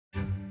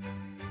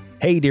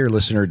Hey, dear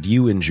listener, do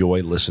you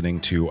enjoy listening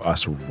to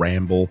us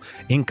ramble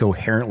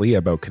incoherently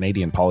about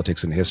Canadian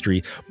politics and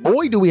history?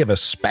 Boy, do we have a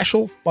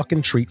special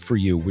fucking treat for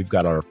you. We've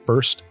got our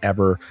first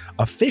ever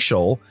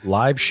official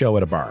live show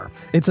at a bar.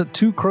 It's at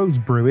Two Crows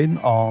Brewing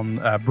on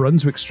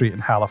Brunswick Street in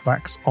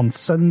Halifax on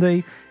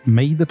Sunday,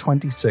 May the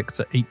 26th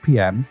at 8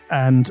 p.m.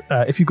 And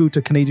if you go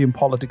to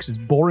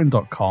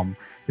CanadianPoliticsIsBoring.com,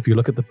 if you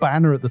look at the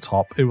banner at the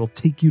top, it will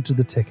take you to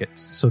the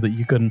tickets so that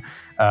you can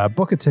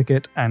book a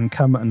ticket and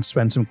come and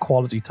spend some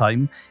quality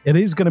time. It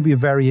is going to be a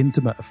very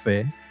intimate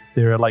affair.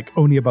 There are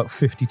only about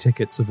 50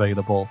 tickets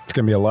available. It's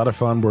going to be a lot of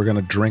fun. We're going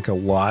to drink a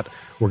lot.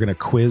 We're going to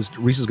quiz.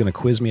 Reese is going to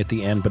quiz me at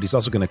the end, but he's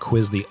also going to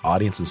quiz the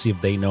audience and see if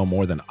they know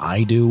more than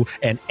I do.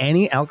 And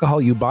any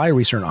alcohol you buy,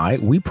 Reese and I,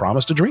 we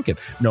promise to drink it,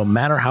 no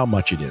matter how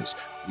much it is.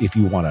 If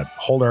you want to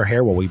hold our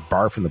hair while we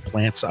barf from the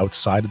plants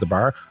outside of the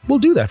bar, we'll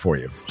do that for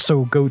you.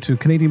 So go to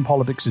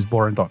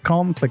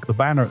CanadianPoliticsIsBoring.com, click the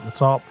banner at the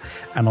top,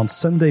 and on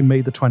Sunday, May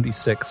the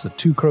 26th at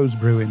Two Crows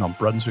Brewing on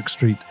Brunswick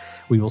Street,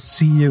 we will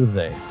see you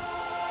there.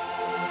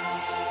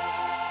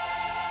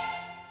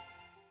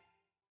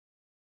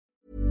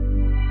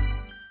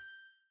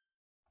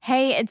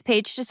 Hey, it's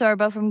Paige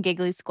DeSorbo from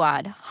Giggly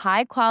Squad.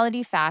 High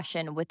quality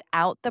fashion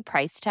without the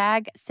price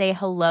tag. Say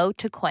hello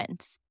to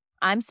Quince.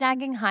 I'm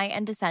snagging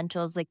high-end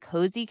essentials like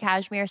cozy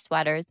cashmere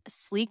sweaters,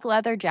 sleek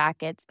leather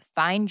jackets,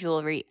 fine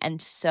jewelry,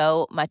 and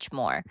so much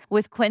more.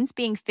 With Quince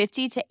being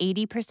 50 to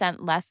 80%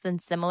 less than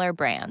similar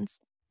brands.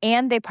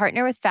 And they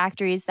partner with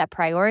factories that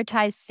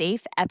prioritize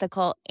safe,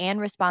 ethical, and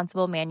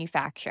responsible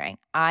manufacturing.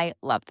 I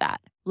love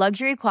that.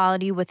 Luxury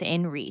quality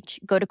within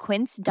reach. Go to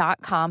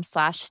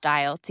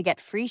quince.com/style to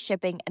get free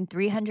shipping and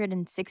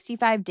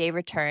 365-day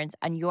returns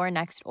on your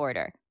next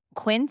order.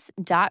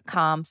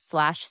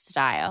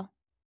 Quince.com/style.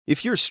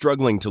 If you're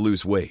struggling to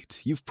lose weight,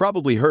 you've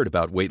probably heard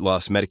about weight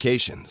loss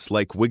medications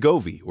like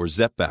Wegovy or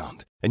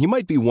Zepbound, and you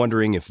might be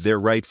wondering if they're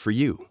right for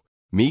you.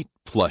 Meet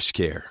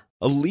PlushCare,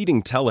 a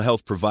leading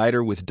telehealth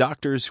provider with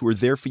doctors who are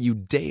there for you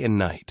day and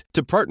night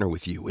to partner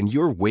with you in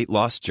your weight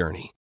loss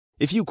journey.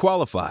 If you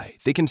qualify,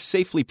 they can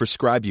safely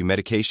prescribe you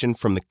medication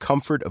from the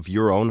comfort of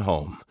your own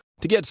home.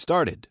 To get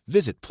started,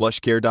 visit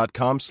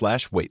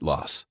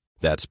plushcare.com/weightloss.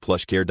 That's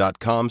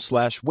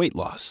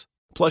plushcare.com/weightloss.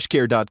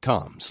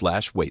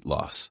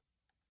 plushcare.com/weightloss.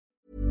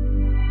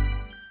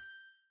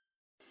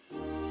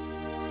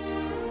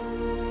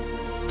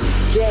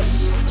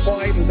 Just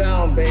quieten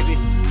down, baby.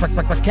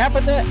 Per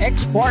capita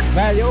export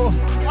value.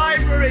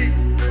 Libraries!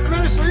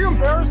 Minister, are you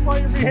embarrassed by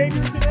your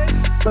behavior today?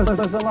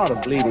 There's a lot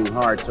of bleeding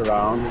hearts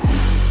around.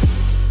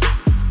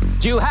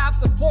 Do you have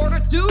the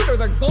fortitude or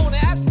the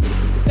gonads to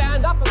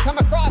stand up and come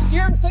across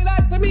here and say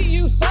that to me,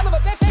 you son of a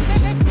bitch?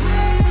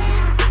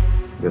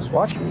 Just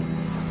watch me.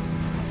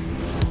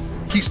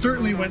 He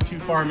certainly went too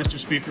far, Mr.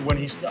 Speaker, when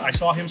I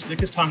saw him stick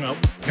his tongue out.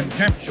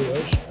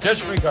 Contemptuous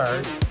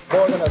disregard.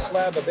 More than a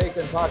slab of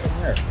bacon talking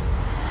here.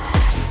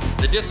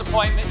 The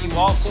disappointment you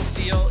also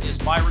feel is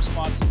my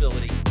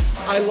responsibility.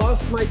 I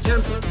lost my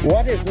temper.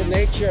 What is the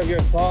nature of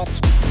your thoughts?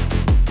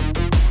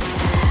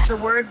 The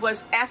word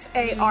was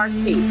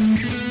F-A-R-T.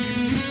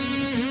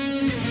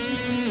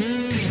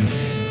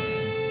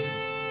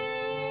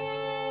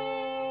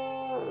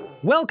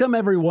 Welcome,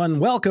 everyone.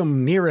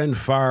 Welcome near and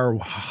far,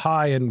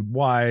 high and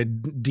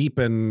wide, deep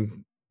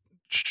and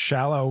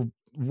shallow,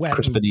 wet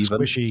crisp and even.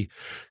 squishy,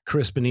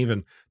 crisp and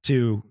even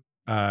to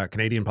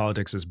Canadian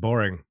Politics is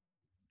Boring.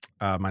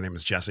 My name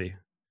is Jesse.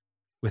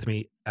 With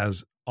me,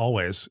 as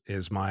always,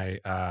 is my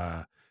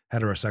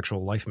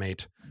heterosexual life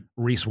mate,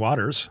 Reese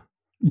Waters.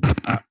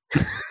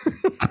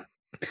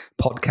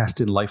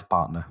 Podcasting life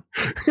partner.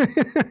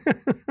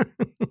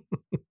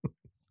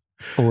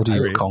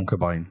 Audio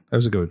concubine.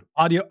 How's it going?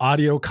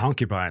 Audio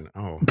concubine.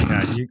 Oh,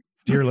 yeah.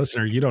 Dear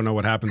listener, you don't know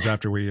what happens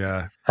after we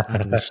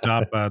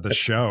stop the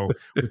show.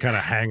 We kind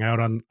of hang out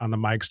on the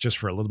mics just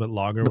for a little bit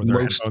longer with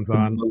our headphones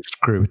on. The most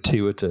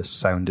gratuitous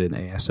sounding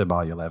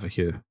ASMR you'll ever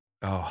hear.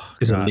 Oh,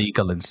 is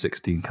illegal in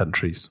 16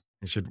 countries.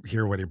 You should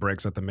hear when he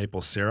breaks out the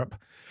maple syrup.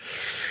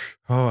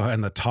 Oh,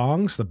 and the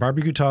tongs, the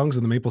barbecue tongs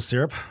and the maple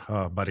syrup.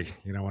 Oh, buddy,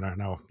 you don't want to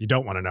know. You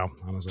don't want to know,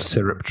 honestly.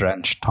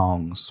 Syrup-drenched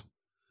tongs.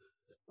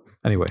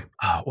 Anyway,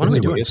 what am I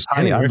doing?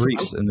 Hi, I'm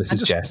Reese, and this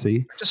is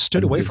Jesse. I just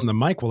stood away from the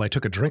mic while I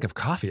took a drink of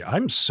coffee.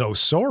 I'm so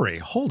sorry.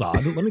 Hold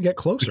on. Let me get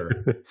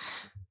closer.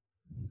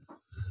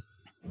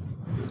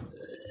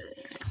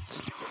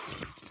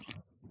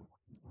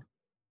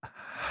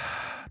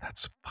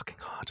 That's fucking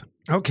hot.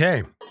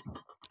 Okay.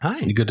 Hi.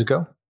 You good to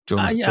go?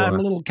 Yeah, I'm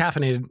a little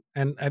caffeinated,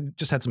 and I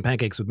just had some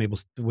pancakes with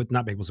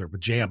not maple syrup,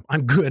 with jam.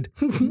 I'm good.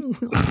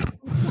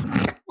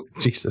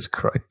 Jesus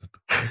Christ.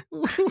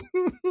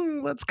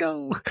 Let's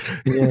go.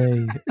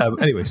 Yay.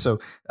 Anyway, so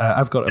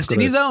I've got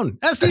STD zone.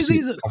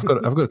 STD zone.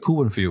 I've got a cool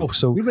one for you.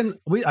 So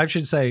I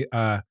should say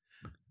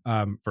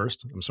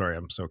first, I'm sorry,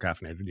 I'm so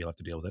caffeinated. You'll have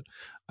to deal with it.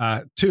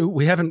 Two,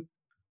 we haven't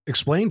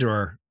explained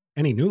to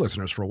any new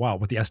listeners for a while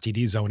what the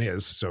STD zone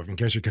is. So in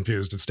case you're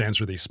confused, it stands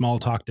for the small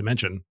talk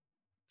dimension.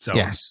 So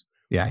yes.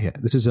 Yeah.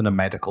 This isn't a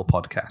medical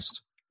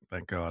podcast.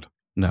 Thank God.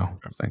 No,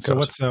 thank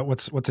God. So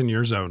what's in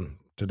your zone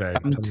today?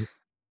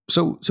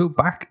 So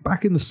back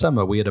in the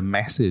summer, we had a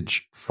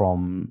message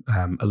from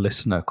a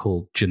listener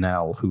called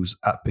Janelle, who's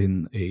up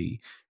in a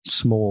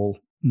small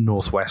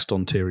northwest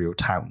Ontario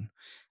town.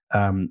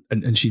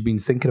 And she'd been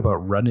thinking about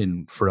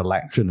running for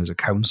election as a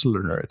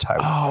councillor in her town.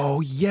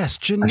 Oh yes,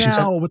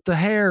 Janelle with the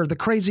hair, the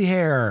crazy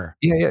hair.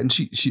 Yeah. And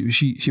she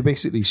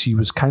basically, she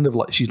was kind of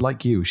like, she's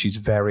like you. She's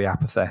very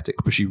apathetic,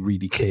 but she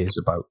really cares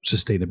about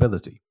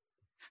sustainability.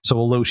 So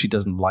although she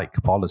doesn't like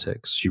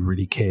politics, she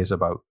really cares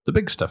about the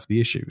big stuff, the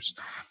issues.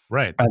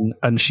 Right.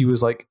 And she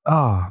was like,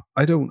 I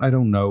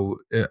don't know.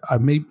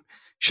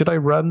 Should I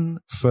run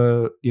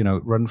for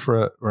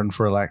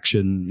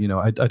election?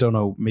 I don't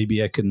know.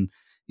 Maybe I can,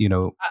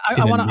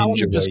 I want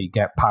to just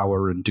get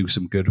power and do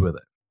some good with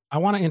it. I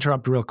want to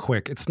interrupt real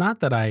quick. It's not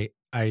that I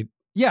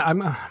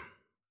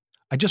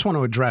just want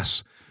to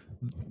address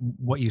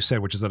what you said,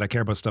 which is that I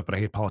care about stuff, but I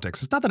hate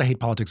politics. It's not that I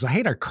hate politics. I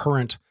hate our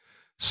current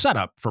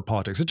setup for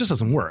politics. It just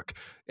doesn't work.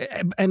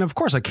 And of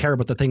course I care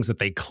about the things that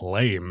they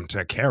claim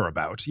to care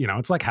about.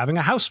 It's like having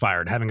a house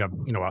fire and having a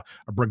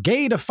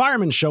brigade of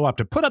firemen show up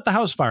to put out the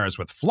house fires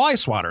with fly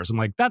swatters. I'm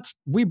like,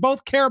 we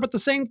both care about the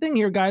same thing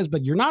here, guys,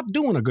 but you're not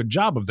doing a good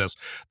job of this.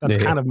 That's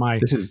kind of my,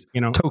 this is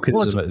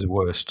tokenism at its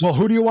worst. Well,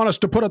 who do you want us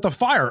to put out the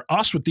fire?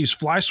 Us with these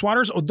fly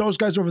swatters, or those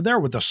guys over there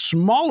with the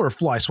smaller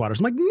fly swatters?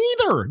 I'm like,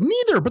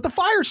 neither, but the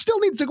fire still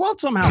needs to go out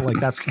somehow. Like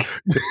that's,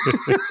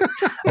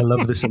 I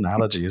love this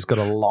analogy. It's got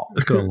a lot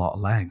of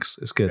legs.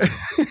 It's good.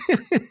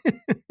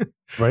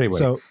 Right, anyway.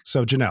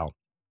 So Janelle.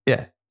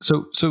 Yeah.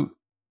 So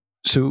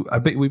I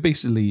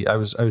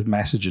was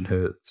messaging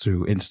her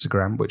through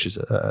Instagram, which is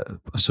a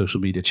social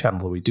media channel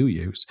that we do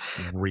use.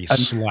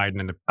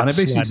 Sliding into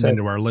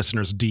our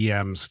listeners'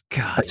 DMs.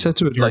 God, I said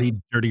to her,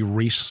 dirty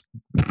Reese,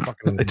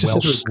 fucking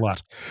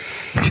slut.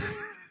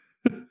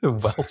 Well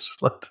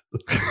slut.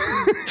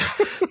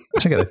 I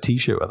should get a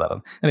T-shirt with that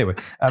on. Anyway,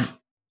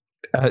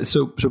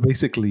 so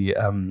basically,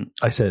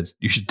 I said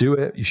you should do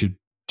it. You should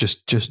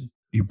just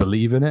you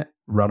believe in it.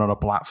 Run on a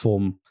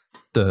platform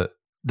that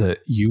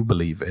you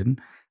believe in,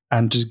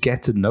 and just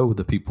get to know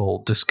the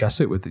people. Discuss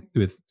it with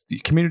the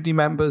community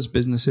members,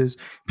 businesses,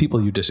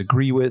 people you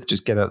disagree with.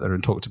 Just get out there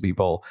and talk to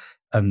people,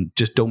 and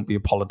just don't be a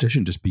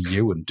politician. Just be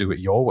you and do it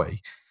your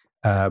way.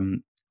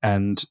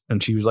 And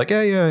she was like,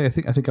 yeah, I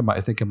think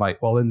I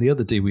might. Well, then the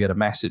other day we had a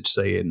message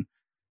saying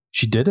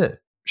she did it.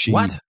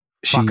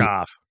 Fuck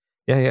off.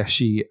 Yeah.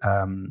 She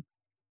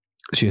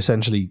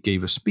essentially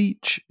gave a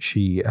speech.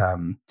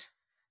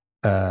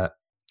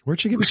 Where'd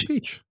she give a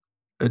speech?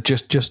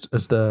 Just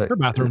as the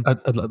bathroom,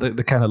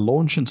 the kind of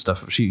launch and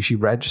stuff. She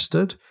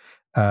registered.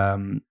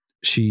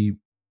 She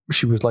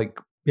was like,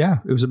 yeah,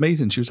 it was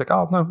amazing. She was like,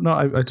 oh no,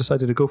 I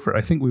decided to go for it.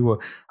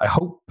 I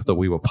hope that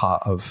we were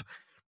part of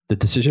the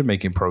decision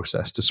making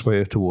process to sway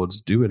her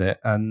towards doing it.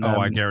 And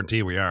I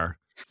guarantee we are.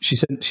 She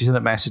sent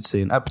a message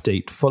saying,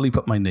 update, fully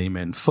put my name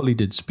in, fully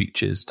did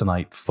speeches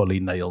tonight, fully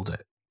nailed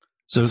it.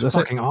 So that's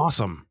fucking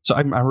awesome. So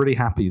I'm really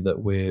happy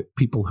that we're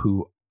people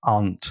who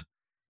aren't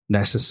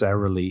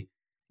necessarily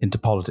into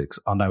politics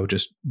are now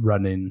just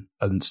running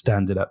and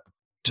standing up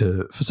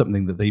for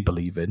something that they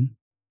believe in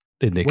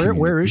their community.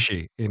 Where is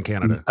she in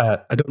Canada?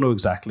 I don't know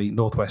exactly.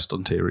 Northwest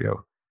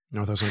Ontario.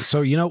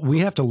 So, we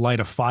have to light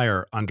a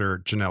fire under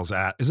Janelle's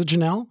ass. Is it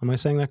Janelle? Am I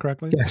saying that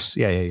correctly? Yes.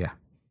 Yeah.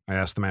 I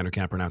asked the man who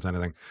can't pronounce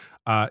anything.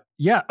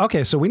 Yeah.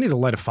 Okay. So we need to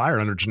light a fire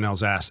under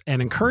Janelle's ass. And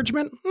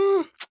encouragement,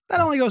 that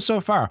only goes so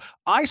far.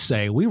 I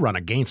say we run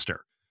against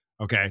her.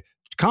 Okay.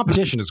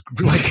 Competition is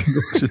like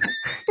you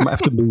might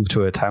have to move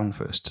to a town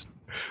first.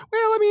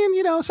 Well, I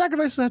mean,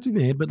 sacrifices have to be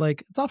made, but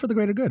like it's all for the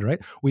greater good,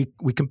 right? We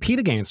compete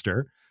against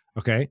her.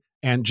 Okay.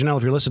 And Janelle,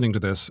 if you're listening to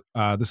this,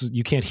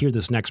 you can't hear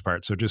this next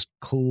part. So just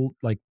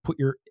put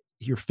your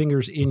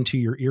fingers into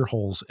your ear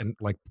holes and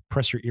like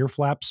press your ear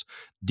flaps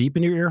deep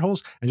into your ear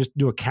holes and just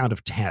do a count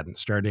of 10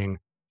 starting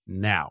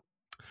now.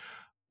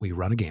 We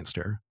run against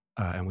her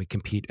and we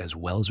compete as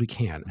well as we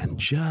can. And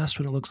just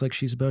when it looks like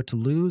she's about to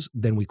lose,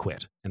 then we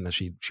quit. And then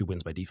she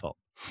wins by default.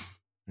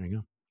 There you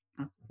go.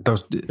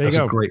 That's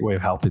a great way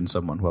of helping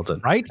someone. Well done.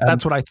 Right?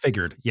 That's what I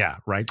figured. Yeah.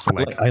 Right. So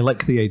I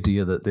like the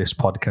idea that this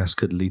podcast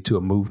could lead to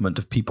a movement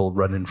of people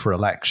running for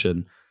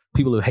election,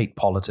 people who hate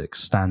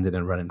politics standing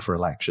and running for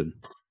election.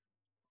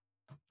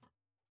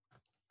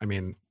 I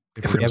mean,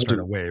 if we ever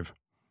start a wave.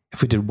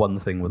 If we did one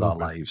thing with our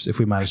lives, if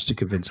we managed to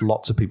convince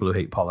lots of people who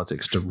hate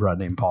politics to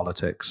run in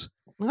politics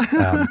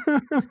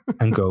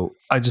and go,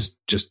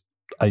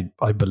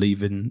 I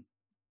believe in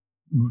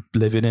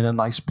living in a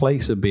nice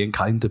place and being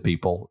kind to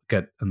people,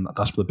 and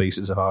that's the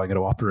basis of how I'm going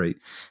to operate.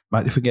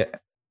 If we get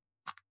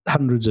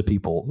hundreds of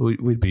people,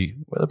 that'd be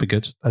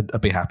good.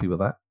 I'd be happy with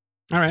that.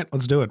 All right,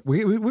 let's do it.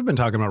 We've been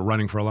talking about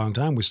running for a long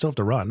time. We still have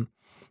to run.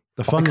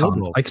 The fun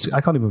I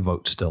can't even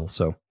vote still,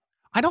 so.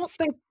 I don't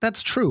think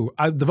that's true.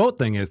 The vote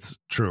thing is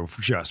true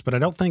for just, but I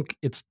don't think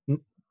it's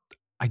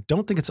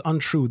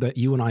untrue that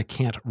you and I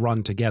can't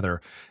run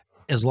together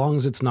as long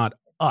as it's not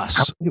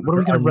us. What are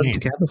we going to run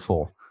together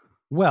for?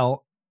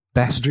 Well,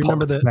 Best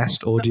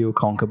Audio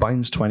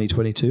Concubines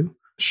 2022?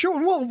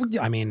 Sure. Well,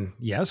 I mean,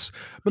 yes,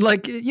 but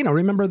like,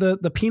 remember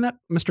the Peanut,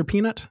 Mr.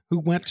 Peanut,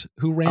 who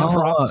ran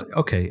for office?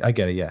 Okay, I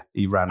get it. Yeah,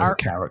 he ran as a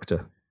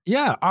character.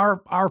 Yeah, our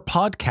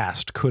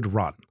podcast could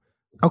run.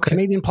 Okay.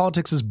 Canadian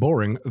politics is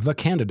boring. The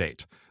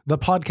candidate, the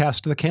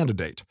podcast, the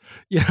candidate.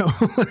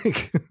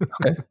 Okay,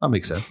 that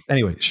makes sense.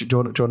 Anyway, should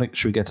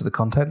we get to the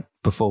content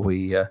before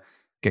we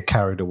get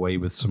carried away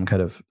with some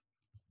kind of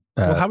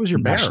well, how was your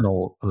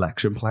national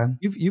election plan?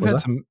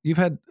 You've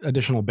had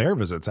additional bear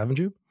visits, haven't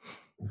you?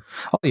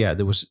 Oh yeah,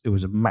 it was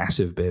a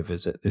massive bear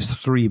visit. There's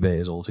 3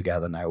 bears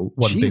altogether now.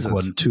 One big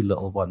one, 2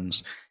 little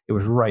ones. It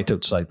was right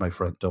outside my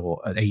front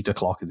door at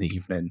 8:00 in the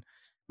evening.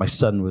 My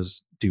son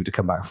was due to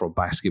come back from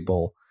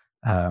basketball.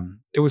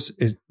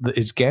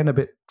 It's getting a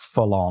bit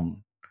full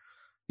on.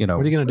 What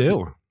are you gonna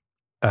do?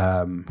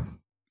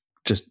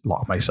 Just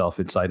lock myself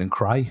inside and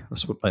cry.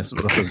 That's what I'm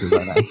doing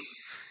right now.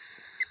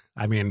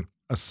 I mean,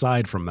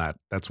 aside from that,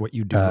 that's what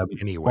you do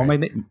anyway. Well,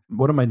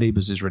 one of my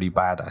neighbors is really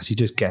badass. He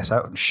just gets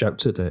out and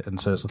shouts at it and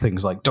says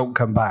things like "Don't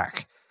come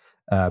back,"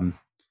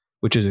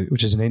 which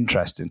is an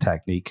interesting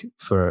technique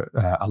for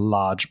a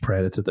large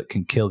predator that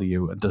can kill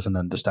you and doesn't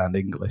understand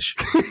English.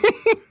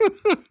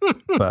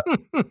 but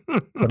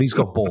he's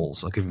got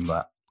balls. I'll give him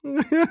that.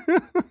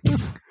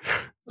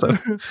 So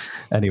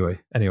anyway,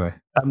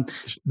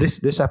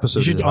 this episode.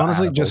 You should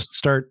honestly just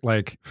start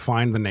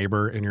find the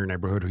neighbor in your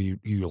neighborhood who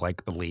you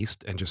like the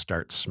least, and just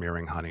start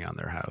smearing honey on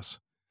their house.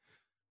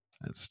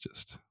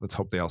 Let's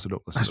hope they also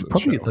don't listen to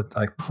this show.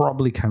 That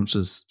probably counts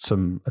as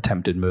some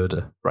attempted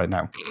murder right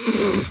now.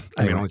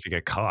 I mean, only if you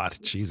get caught.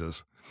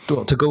 Jesus.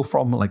 To go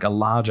from a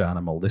large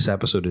animal, this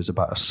episode is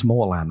about a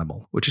small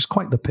animal, which is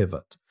quite the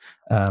pivot.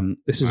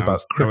 This is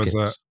about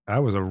crickets.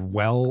 That was a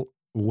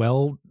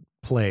well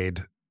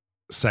played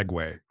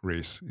segue,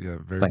 Reese. Yeah,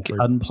 thank you.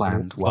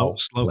 Unplanned.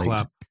 Slow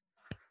clap.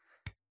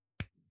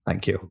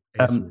 Thank you.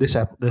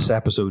 This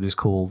episode is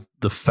called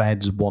 "The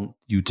Feds Want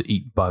You to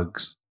Eat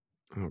Bugs."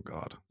 Oh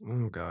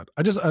God.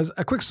 I just, as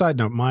a quick side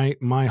note,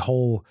 my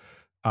whole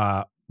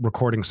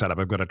recording setup,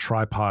 I've got a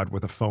tripod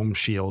with a foam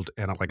shield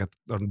and a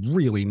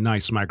really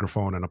nice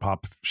microphone and a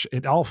pop.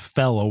 It all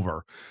fell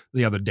over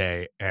the other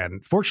day,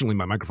 and fortunately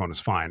my microphone is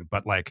fine,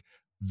 but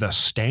the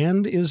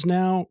stand is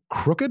now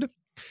crooked,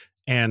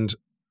 and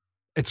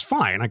it's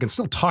fine. I can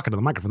still talk into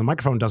the microphone. The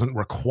microphone doesn't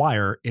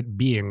require it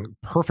being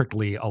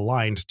perfectly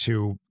aligned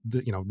to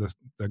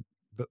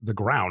the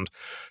ground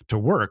to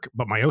work,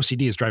 but my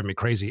OCD is driving me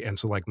crazy, and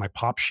so my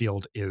pop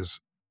shield is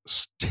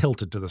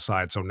tilted to the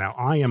side. So now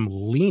I am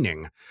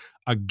leaning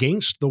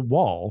against the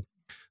wall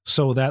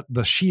so that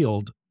the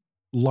shield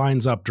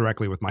lines up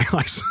directly with my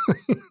eyes.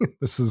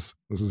 This is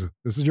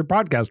your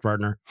podcast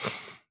partner,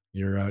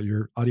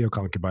 your audio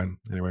concubine.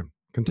 Anyway,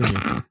 continue.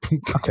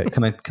 Okay,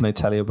 can I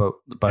tell you about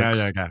the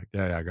bugs?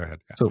 Yeah. Go ahead.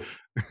 Yeah. So,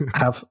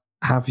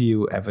 have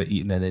you ever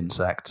eaten an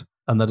insect?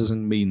 And that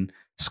doesn't mean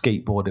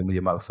skateboarding with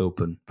your mouth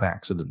open by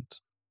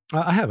accident.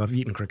 I have. I've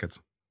eaten crickets.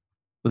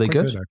 Were they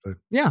good? Actually.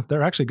 Yeah,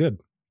 they're actually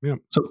good. Yeah.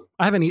 So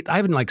I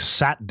haven't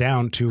sat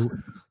down to.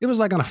 It was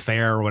on a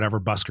fair or whatever,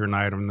 busker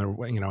night, and they're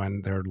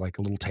and they're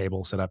a little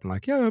table set up and I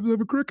have a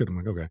cricket. I'm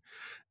okay,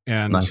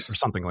 and nice. Or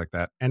something like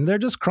that. And they're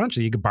just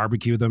crunchy. You can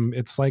barbecue them.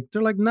 It's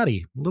they're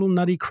little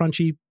nutty,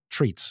 crunchy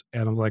treats.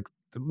 And I was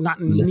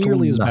not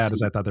nearly as bad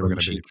as I thought they were going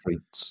to be.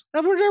 Treats. They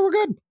were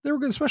good. They were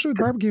good, especially with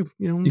barbecue.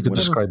 You could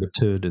describe a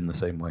turd in the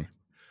same way.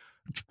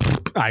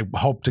 I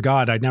hope to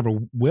God I never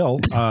will.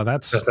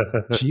 That's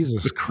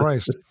Jesus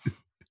Christ.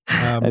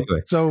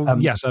 Anyway, so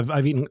yes,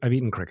 I've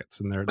eaten crickets,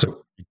 and they're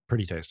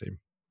pretty tasty.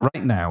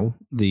 Right now,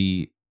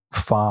 the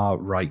far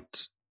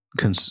right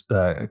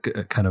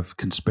kind of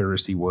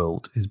conspiracy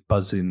world is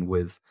buzzing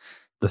with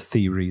the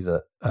theory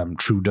that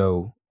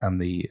Trudeau and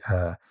the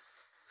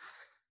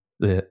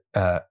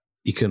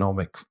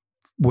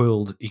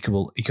World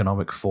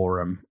Economic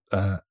Forum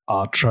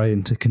are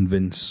trying to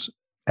convince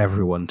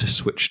everyone to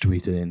switch to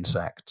eating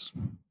insects.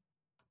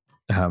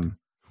 And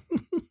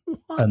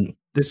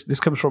this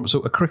comes from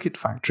a cricket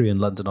factory in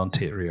London,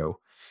 Ontario,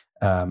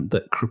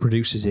 that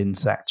produces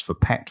insects for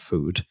pet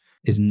food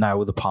is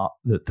now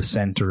the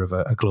center of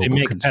a global. They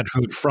make pet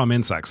food from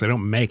insects. They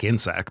don't make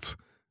insects.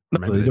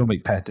 No, they don't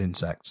make pet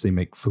insects. They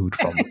make food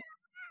from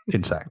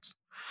insects.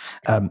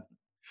 And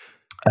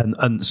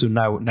so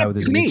now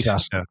there's an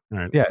international.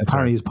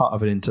 Apparently, it's part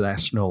of an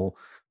international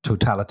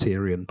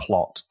totalitarian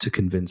plot to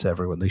convince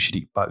everyone they should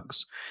eat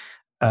bugs.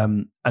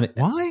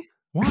 Why?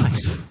 Why?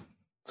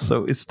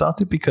 So it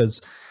started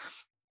because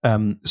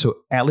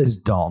Ellis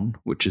Don,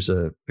 which is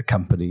a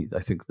company I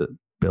think that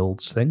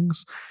builds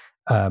things,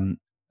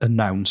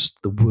 announced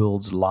the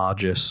world's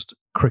largest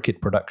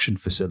cricket production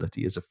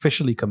facility is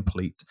officially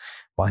complete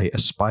by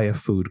Aspire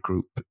Food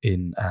Group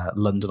in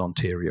London,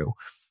 Ontario,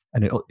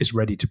 and it is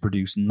ready to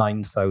produce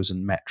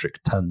 9,000 metric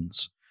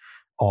tons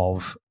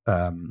of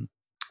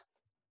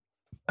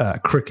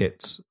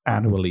cricket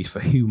annually for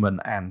human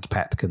and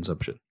pet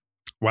consumption.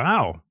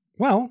 Wow.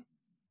 Well,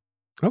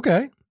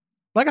 okay.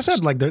 Like I said,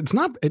 it's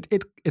not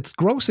it's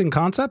gross in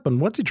concept, and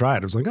once you try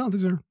it, it was oh,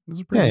 these are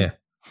pretty good.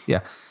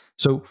 Yeah.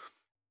 So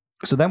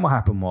So then what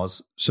happened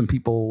was some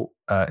people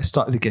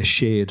started to get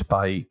shared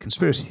by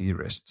conspiracy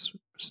theorists,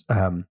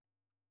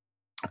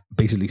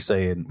 basically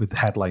saying, with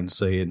headlines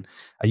saying,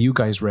 "Are you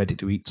guys ready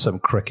to eat some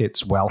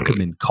crickets?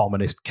 Welcome in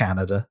communist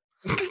Canada."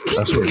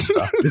 That's where it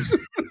started.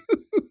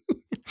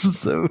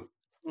 So,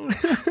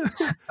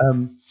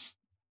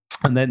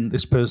 and then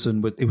this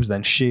person, it was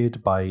then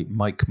shared by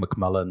Mike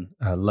McMullen,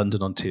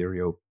 London,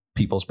 Ontario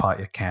People's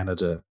Party of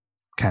Canada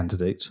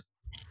candidate,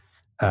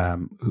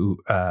 and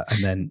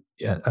then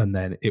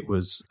it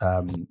was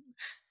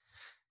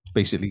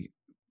basically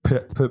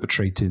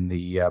perpetrating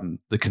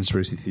the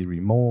conspiracy theory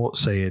more,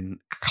 saying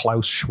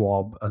Klaus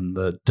Schwab and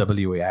the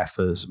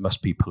WEFers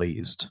must be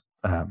pleased.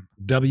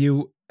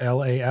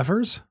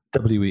 WLAFers?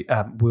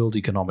 World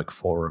Economic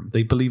Forum.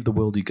 They believe the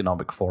World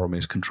Economic Forum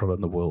is controlling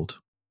the world.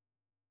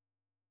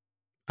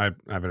 I've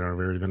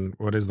never even.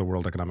 What is the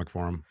World Economic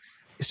Forum?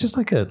 It's just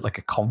like a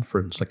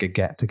conference, like a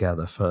get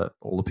together for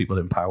all the people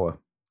in power.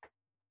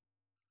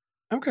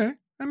 Okay,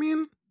 I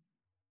mean,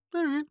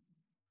 all right.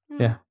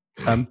 Yeah.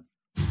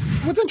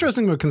 What's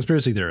interesting about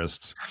conspiracy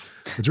theorists,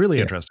 what's really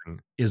interesting,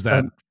 is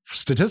that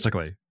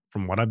statistically,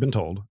 from what I've been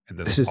told, and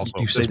this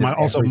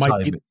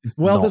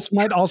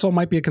might also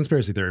be a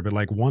conspiracy theory, but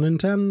like 1 in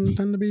 10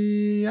 tend to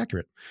be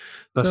accurate.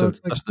 That's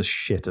the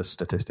shittest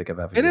statistic I've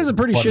ever. It is a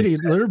pretty shitty.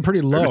 They're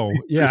pretty low.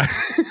 Yeah.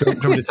 Do you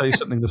want me to tell you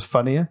something that's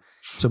funnier?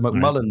 So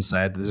McMullen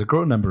said, "There's a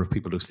growing number of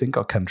people who think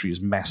our country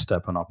is messed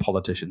up and our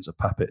politicians are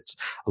puppets.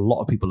 A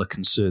lot of people are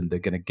concerned they're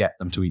going to get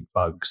them to eat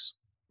bugs."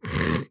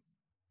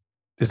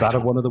 Is that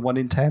one of the 1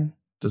 in 10?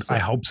 I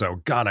hope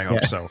so. God, I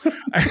hope so.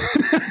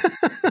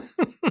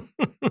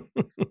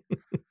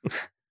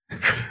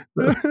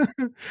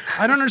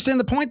 I don't understand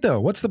the point,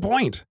 though. What's the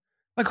point?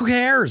 Like, who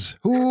cares?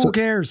 Who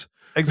cares?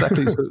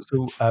 Exactly.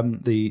 So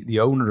the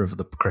owner of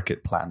the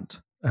cricket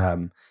plant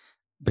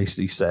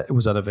basically said it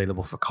was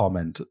unavailable for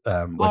comment.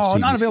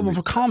 Not available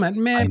for comment.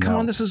 Man, come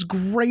on. This is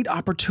great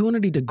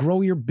opportunity to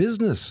grow your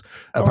business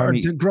or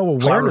to grow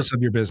awareness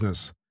of your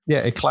business.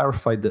 Yeah, it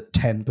clarified that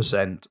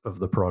 10% of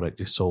the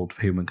product is sold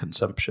for human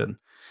consumption.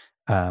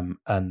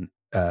 And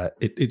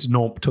it's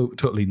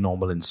totally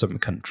normal in some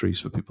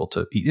countries for people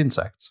to eat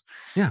insects.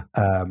 Yeah.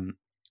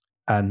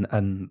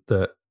 And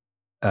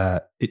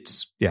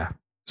it's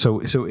So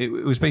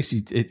it was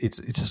basically it's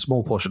a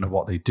small portion of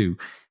what they do,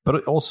 but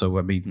it also,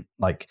 I mean,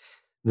 like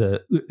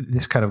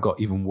this kind of got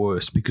even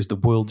worse because the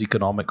World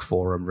Economic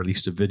Forum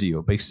released a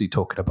video basically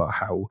talking about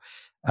how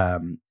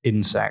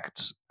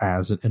insects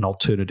as an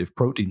alternative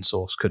protein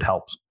source could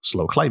help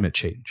slow climate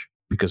change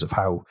because of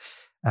how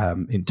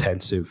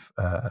intensive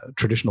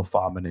traditional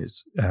farming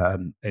is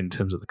in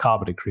terms of the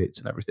carbon it creates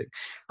and everything.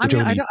 I've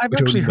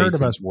actually heard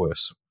about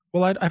worse.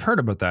 Well, I've heard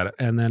about that,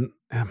 and then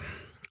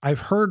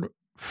I've heard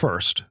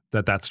first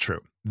that that's true.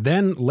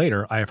 Then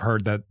later, I have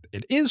heard that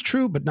it is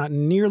true, but not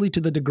nearly to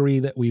the degree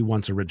that we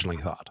once originally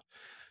thought.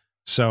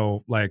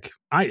 So, like,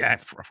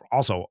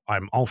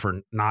 I'm all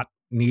for not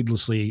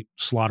needlessly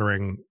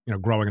slaughtering,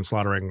 growing and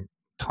slaughtering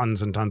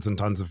tons and tons and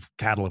tons of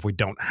cattle if we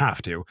don't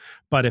have to.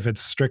 But if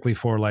it's strictly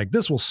for like,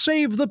 this will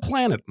save the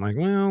planet, I'm like,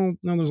 well,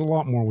 no, there's a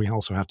lot more we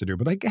also have to do.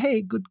 But like,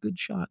 hey, good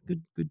shot.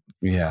 Good.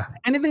 Yeah.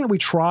 Anything that we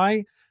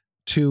try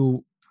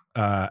to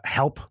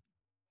help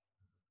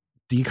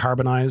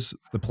decarbonize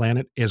the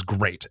planet is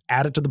great.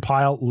 Add it to the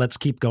pile. Let's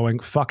keep going.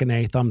 Fucking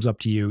A, thumbs up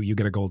to you. You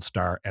get a gold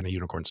star and a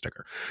unicorn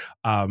sticker.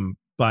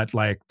 But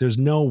like, there's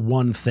no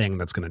one thing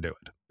that's going to do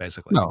it,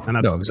 basically. No,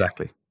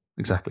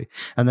 exactly.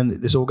 And then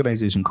this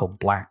organization called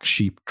Black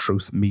Sheep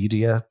Truth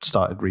Media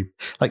started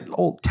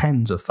all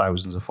tens of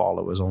thousands of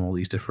followers on all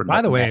these different.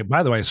 By the way,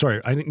 sorry,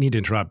 I need to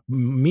interrupt.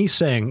 Me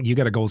saying you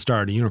get a gold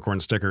star and a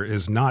unicorn sticker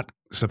is not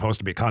supposed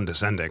to be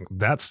condescending.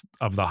 That's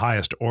of the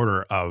highest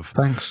order of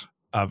thanks.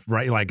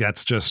 Right, like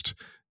that's just.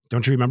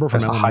 Don't you remember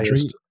from elementary?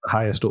 The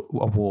highest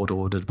award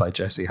ordered by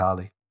Jesse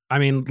Harley. I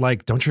mean,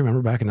 like, don't you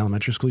remember back in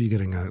elementary school, you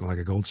getting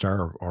a gold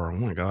star or oh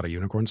my God, a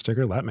unicorn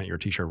sticker? That meant your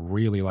teacher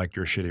really liked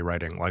your shitty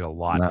writing, like a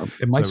lot. No,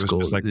 in my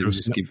school, they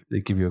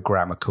give you a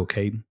gram of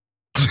cocaine.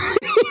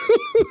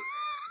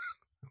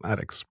 That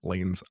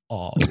explains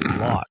a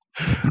lot.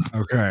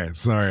 Okay,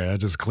 sorry, I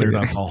just cleared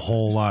up a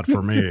whole lot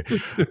for me.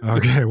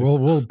 Okay,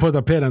 we'll put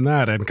a pin in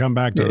that and come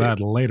back to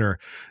that later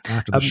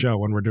after the show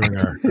when we're doing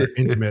our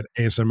intimate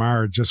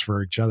ASMR just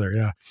for each other.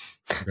 Yeah.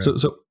 Okay.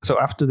 So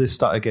after this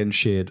started getting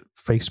shared,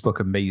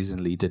 Facebook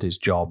amazingly did his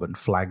job and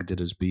flagged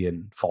it as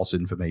being false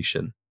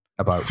information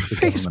about the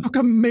Facebook.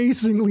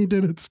 Amazingly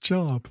did its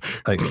job.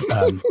 Like.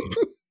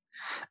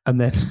 And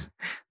then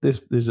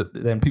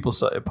then people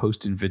started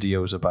posting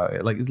videos about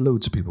it. Like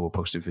loads of people were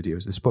posting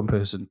videos. This one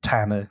person,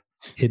 Tanner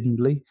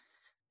Hiddenly,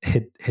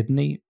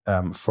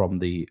 from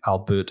the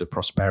Alberta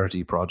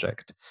Prosperity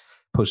Project,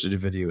 posted a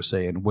video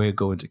saying, "We're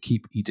going to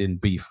keep eating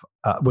beef.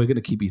 We're going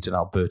to keep eating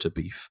Alberta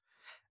beef."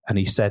 And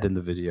he said in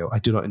the video, "I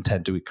do not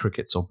intend to eat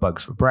crickets or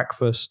bugs for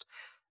breakfast."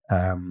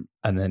 And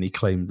then he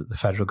claimed that the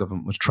federal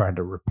government was trying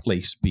to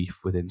replace beef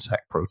with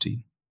insect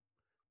protein.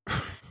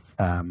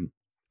 And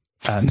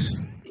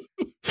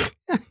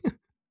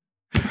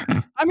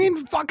I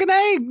mean, fucking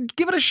A,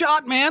 give it a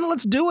shot, man.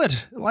 Let's do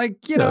it. Like,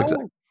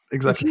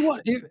 exactly.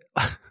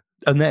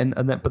 But then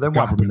what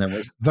happened then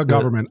was the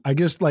government. I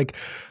just like,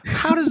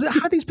 how do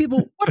these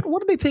people,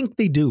 what do they think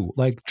they do?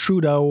 Like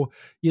Trudeau,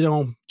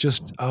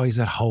 he's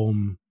at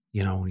home,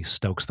 when he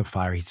stokes the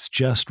fire, he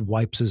just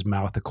wipes his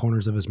mouth, the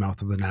corners of his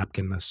mouth with a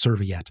napkin, a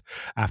serviette,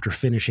 after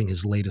finishing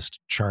his latest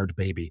charred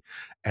baby.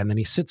 And then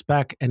he sits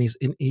back and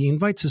he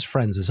invites his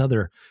friends, his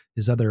other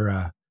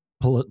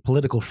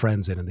political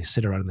friends in, and they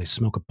sit around and they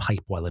smoke a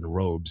pipe while in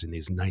robes in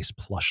these nice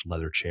plush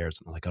leather chairs.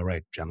 And they're like, all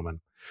right,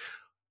 gentlemen,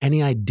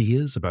 any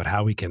ideas about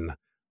how we can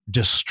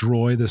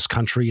destroy this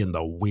country in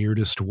the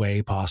weirdest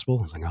way possible?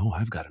 I was like,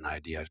 I've got an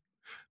idea.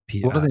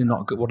 What are they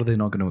not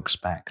going to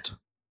expect?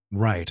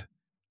 Right.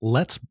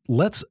 Let's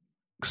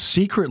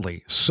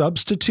secretly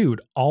substitute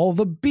all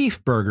the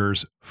beef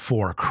burgers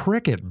for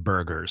cricket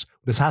burgers.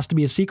 This has to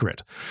be a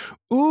secret.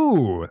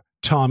 Ooh,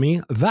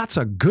 Tommy, that's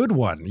a good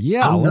one.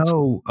 Yeah.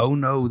 Oh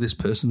no, this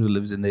person who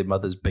lives in their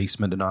mother's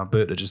basement in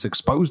Alberta just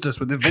exposed us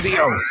with the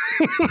video.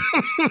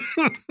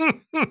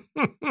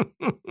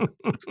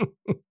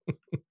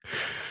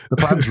 The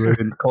plan's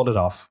ruined. Call it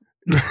off.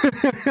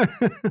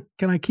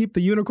 Can I keep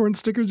the unicorn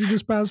stickers you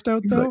just passed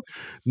out, though?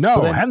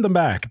 No, hand them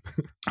back.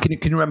 Can you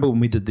remember when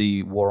we did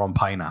the war on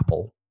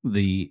pineapple?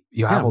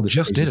 All this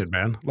just did it,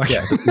 man.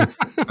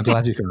 I'm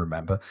glad you can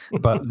remember.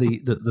 But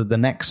the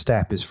next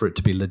step is for it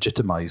to be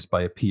legitimized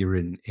by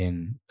appearing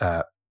in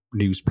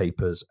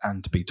newspapers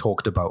and to be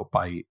talked about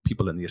by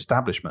people in the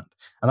establishment.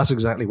 And that's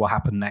exactly what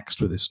happened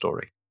next with this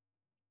story.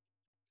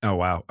 Oh,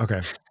 wow.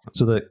 Okay.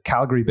 So the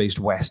Calgary-based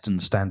Western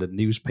Standard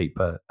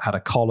newspaper had a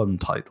column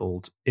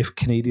titled, "If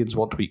Canadians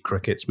want to eat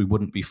crickets, we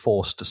wouldn't be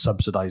forced to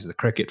subsidize the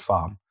cricket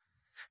farm."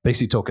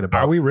 Basically talking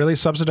about... Are we really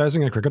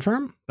subsidizing a cricket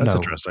farm? That's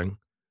No. interesting.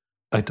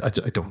 I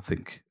don't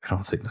think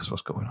that's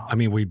what's going on. I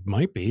mean, we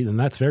might be, and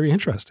that's very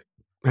interesting.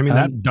 I mean,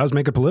 that does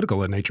make it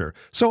political in nature.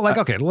 So,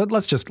 okay,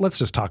 let's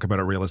just talk about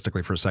it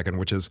realistically for a second,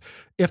 which is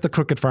if the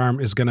cricket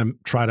farm is going to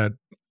try to,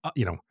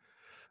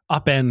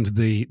 upend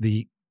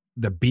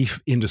the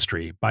beef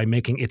industry by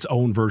making its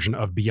own version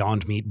of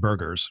Beyond Meat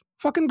burgers,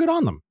 fucking good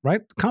on them,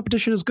 right?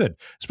 Competition is good,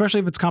 especially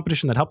if it's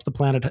competition that helps the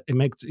planet. It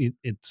makes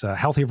it's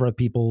healthier for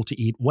people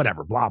to eat,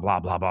 whatever, blah, blah,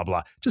 blah, blah,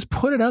 blah. Just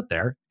put it out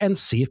there and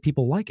see if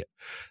people like it.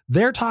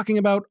 They're talking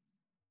about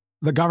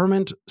the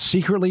government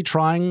secretly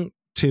trying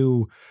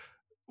to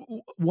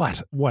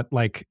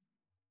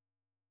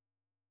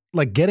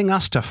like getting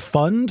us to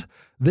fund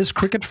this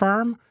cricket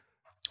farm?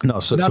 No,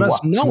 without us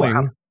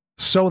knowing.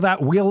 So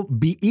that we'll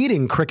be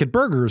eating cricket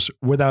burgers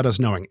without us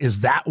knowing. Is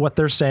that what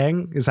they're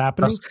saying is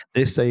happening?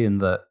 They're saying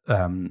that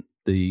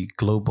the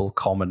global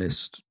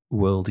communist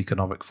World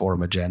Economic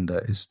Forum agenda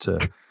is to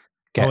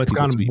get... it's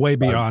gone way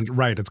beyond...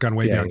 Right, it's gone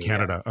way beyond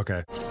Canada. Yeah.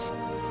 Okay.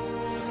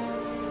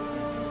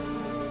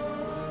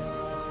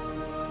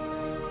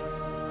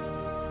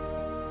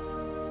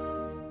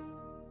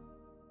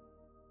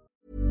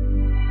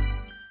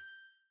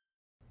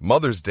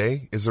 Mother's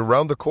Day is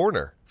around the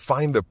corner.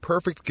 Find the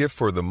perfect gift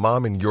for the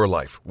mom in your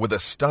life with a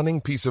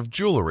stunning piece of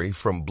jewelry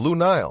from Blue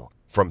Nile.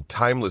 From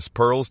timeless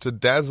pearls to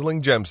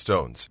dazzling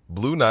gemstones,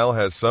 Blue Nile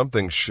has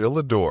something she'll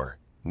adore.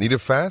 Need it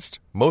fast?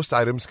 Most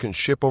items can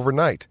ship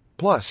overnight.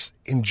 Plus,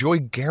 enjoy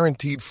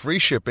guaranteed free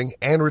shipping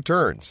and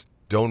returns.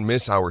 Don't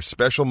miss our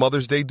special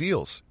Mother's Day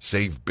deals.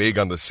 Save big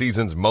on the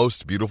season's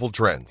most beautiful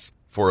trends.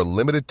 For a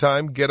limited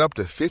time, get up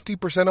to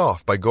 50%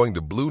 off by going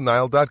to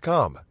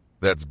BlueNile.com.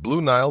 That's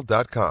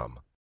BlueNile.com.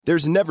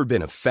 There's never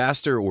been a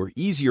faster or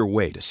easier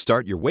way to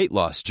start your weight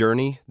loss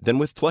journey than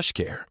with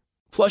PlushCare.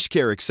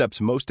 PlushCare accepts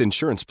most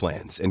insurance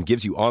plans and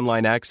gives you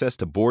online access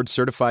to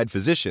board-certified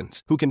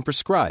physicians who can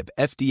prescribe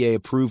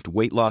FDA-approved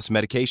weight loss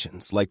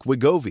medications like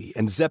Wegovy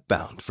and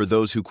Zepbound for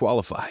those who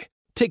qualify.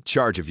 Take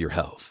charge of your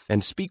health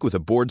and speak with a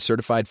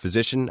board-certified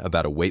physician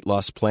about a weight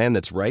loss plan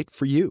that's right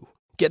for you.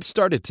 Get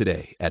started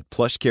today at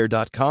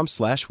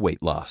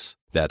plushcare.com/weight loss.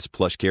 That's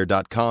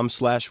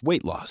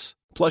plushcare.com/weight loss.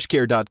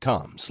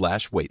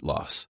 plushcare.com/weight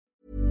loss.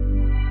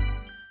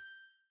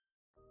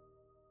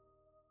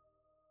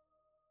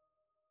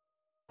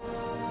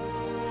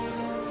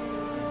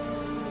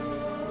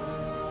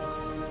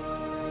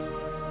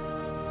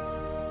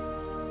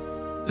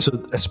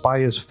 So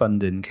Aspire's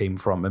funding came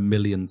from $1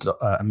 million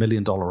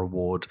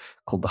award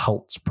called the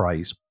Haltz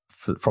Prize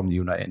from the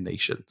United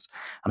Nations.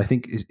 And I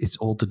think it's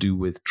all to do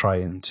with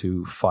trying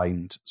to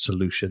find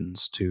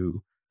solutions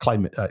to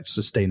climate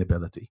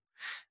sustainability.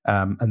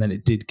 And then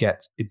it did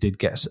get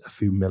a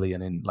few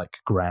million in like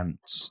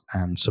grants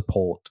and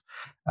support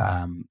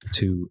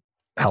to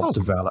help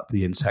develop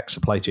the insect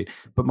supply chain.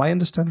 But my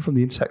understanding from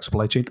the insect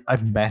supply chain,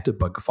 I've met a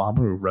bug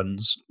farmer who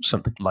runs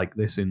something like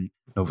this in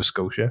Nova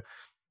Scotia.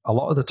 A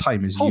lot of the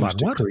time is used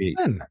to create...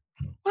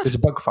 There's a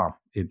bug farm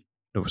in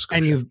Nova Scotia.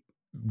 And you've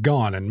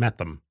gone and met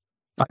them.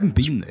 I haven't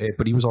been there,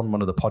 but he was on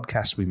one of the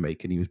podcasts we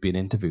make and he was being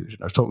interviewed and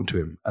I was talking to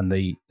him and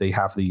they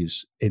have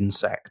these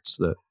insects,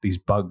 these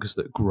bugs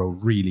that grow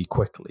really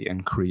quickly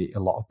and create a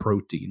lot of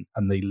protein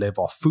and they live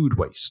off food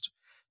waste.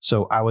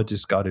 So our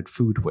discarded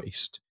food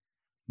waste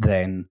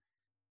then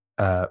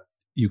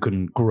you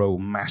can grow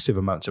massive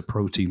amounts of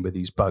protein with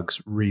these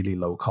bugs, really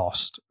low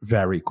cost,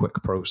 very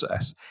quick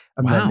process.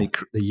 And then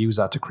they use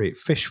that to create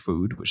fish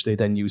food, which they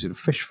then use in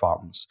fish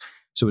farms.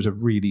 So it's a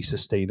really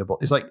sustainable.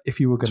 It's like if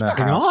you were going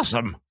to have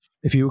awesome.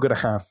 If you were going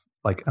to have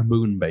like a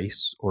moon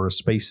base or a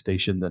space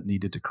station that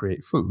needed to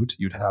create food,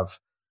 you'd have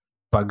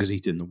bugs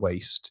eating the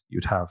waste.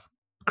 You'd have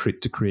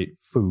to create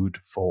food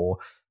for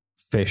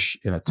fish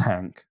in a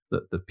tank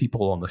that the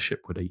people on the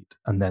ship would eat,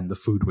 and then the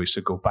food waste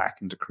would go back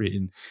into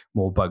creating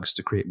more bugs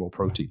to create more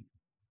protein.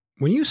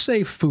 When you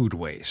say food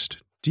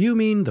waste, do you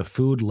mean the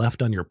food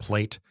left on your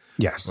plate?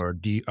 Yes. Or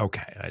do you?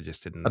 Okay, I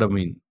just didn't. I don't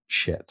mean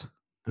shit.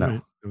 No.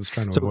 Right. I was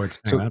trying to avoid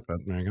saying that,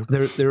 but there you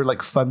go. There are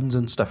like funds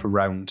and stuff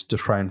around to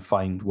try and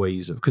find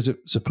ways of, because you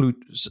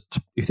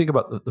think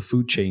about the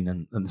food chain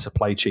and the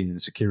supply chain and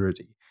the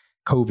security.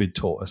 COVID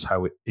taught us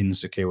how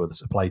insecure the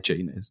supply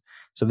chain is.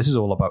 So this is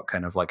all about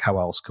kind of like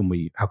how can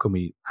we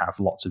have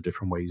lots of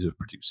different ways of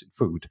producing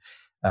food,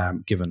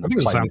 given I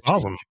think it sounds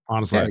awesome,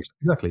 honestly. Yeah,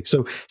 exactly.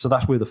 So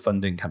that's where the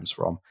funding comes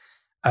from.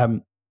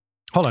 Hold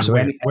on. So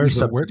where's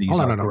the subsidies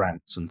are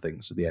grants and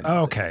things at the end.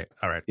 Oh, okay.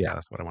 All right. Yeah,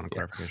 that's what I want a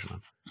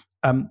clarification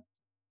on.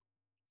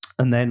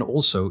 And then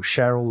also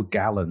Cheryl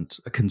Gallant,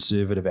 a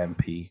Conservative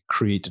MP,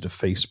 created a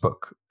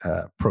Facebook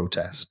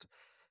protest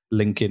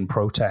linking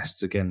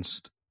protests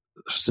against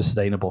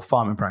sustainable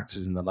farming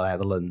practices in the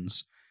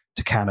Netherlands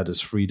to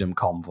Canada's Freedom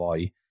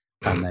Convoy.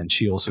 And then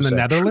she also said... In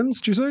the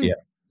Netherlands, did you say?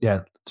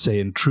 Yeah,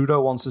 saying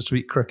Trudeau wants us to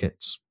eat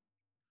crickets.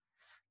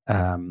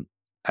 And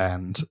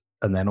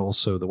then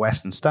also the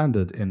Western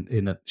Standard,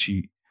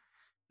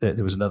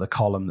 there was another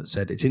column that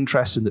said, it's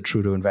interesting that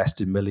Trudeau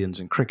invested millions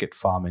in cricket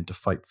farming to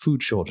fight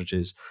food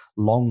shortages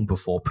long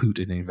before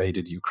Putin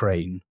invaded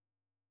Ukraine.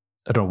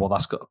 I don't know what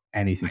that's got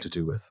anything to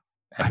do with.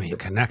 I mean,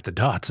 connect the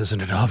dots,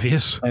 isn't it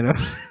obvious? I know.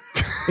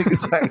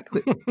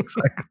 Exactly.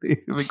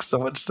 It makes so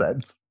much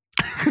sense.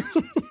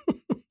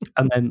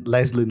 And then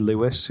Leslyn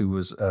Lewis, who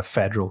was a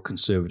federal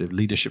Conservative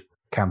leadership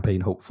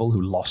campaign hopeful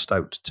who lost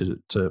out to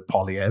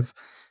Poilievre,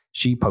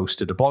 she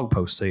posted a blog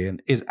post saying,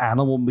 is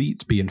animal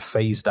meat being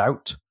phased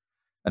out?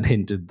 And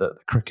hinted that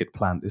the cricket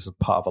plant is a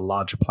part of a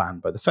larger plan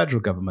by the federal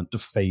government to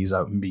phase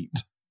out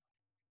meat.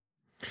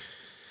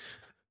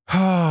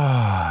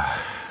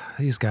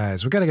 These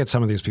guys, we got to get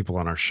some of these people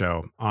on our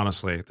show.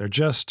 Honestly, they're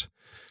just...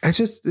 This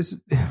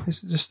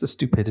is just the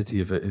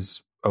stupidity of it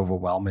is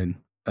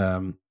overwhelming.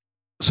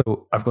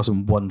 So I've got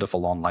some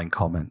wonderful online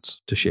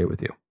comments to share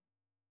with you.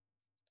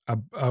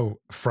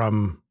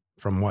 From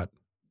what?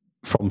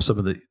 From some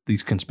of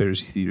these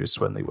conspiracy theorists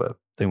when they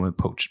were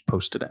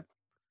posted it.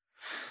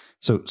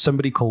 So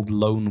somebody called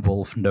Lone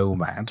Wolf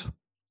Nomad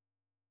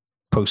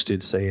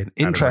posted saying,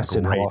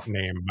 "Interesting how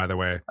name, by the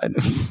way."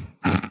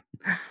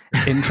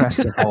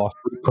 Interesting how our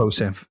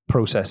food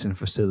processing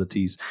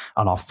facilities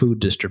and our food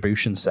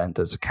distribution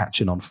centers are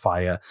catching on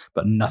fire,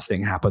 but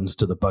nothing happens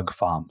to the bug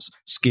farms.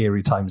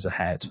 Scary times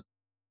ahead.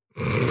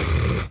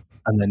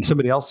 And then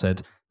somebody else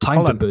said,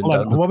 "Time to burn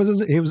down." What was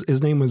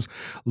his name was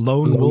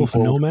Lone Wolf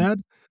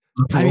Nomad.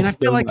 I mean,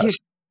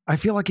 I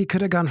feel like he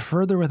could have gone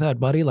further with that,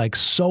 buddy. Like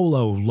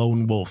solo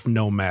Lone Wolf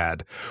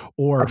Nomad,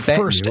 or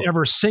first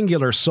ever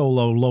singular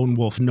solo Lone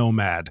Wolf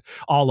Nomad,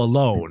 all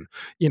alone.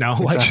 You know,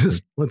 exactly. Like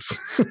just let's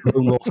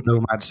Lone Wolf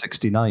Nomad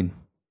 69.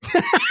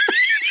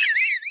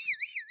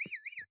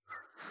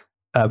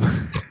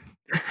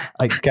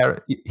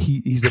 Garrett,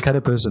 he's the kind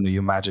of person who you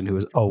imagine who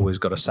has always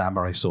got a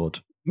samurai sword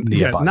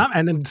nearby. Yeah,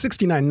 and in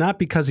 69, not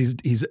because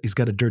he's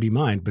got a dirty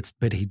mind, but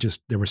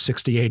there were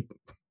 68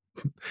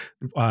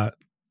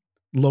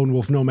 Lone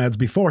Wolf Nomads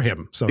before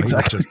him. So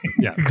exactly.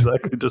 He was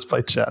exactly, just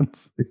by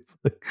chance.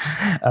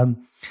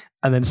 And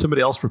then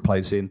somebody else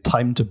replied saying,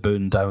 "Time to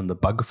burn down the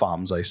bug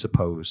farms, I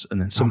suppose."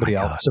 And then somebody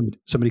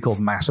called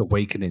Mass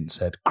Awakening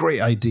said, "Great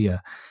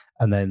idea."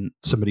 And then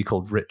somebody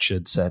called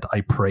Richard said,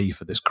 "I pray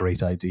for this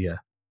great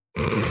idea."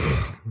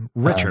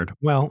 Richard.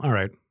 Well, all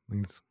right.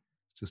 It's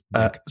just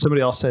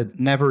somebody else said,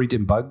 "Never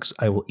eating bugs.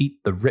 I will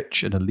eat the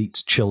rich and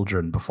elite's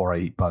children before I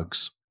eat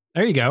bugs."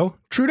 There you go.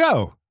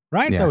 Trudeau.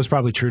 Right? Yeah. That was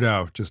probably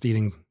Trudeau just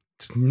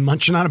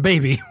munching on a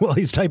baby while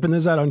he's typing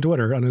this out on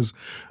Twitter on his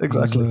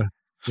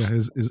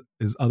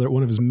his other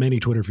one of his many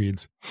Twitter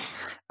feeds.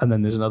 And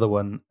then there's another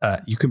one.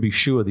 You can be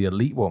sure the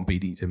elite won't be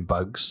eating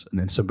bugs.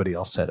 And then somebody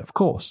else said, "Of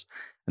course."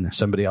 And then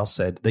somebody else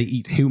said, "They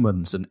eat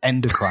humans and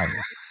endocrine."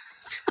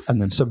 And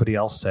then somebody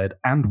else said,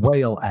 "And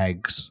whale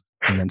eggs."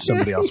 And then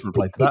somebody else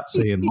replied to that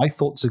saying, "My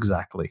thoughts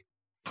exactly."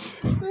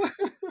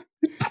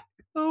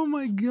 Oh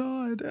my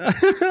God.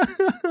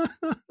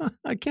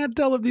 I can't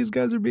tell if these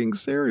guys are being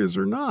serious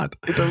or not.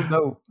 I don't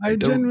know. I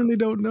genuinely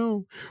don't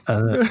know.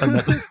 And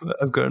then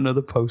I've got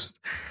another post.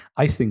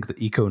 "I think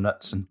that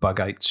eco-nuts and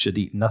bugites should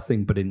eat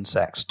nothing but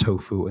insects,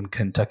 tofu, and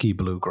Kentucky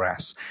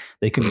bluegrass.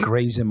 They can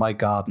graze in my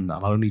garden,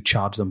 and I'll only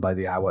charge them by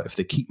the hour if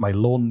they keep my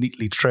lawn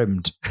neatly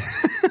trimmed."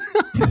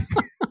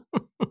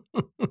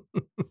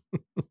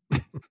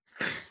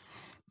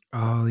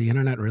 Oh, the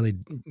internet really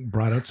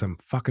brought out some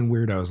fucking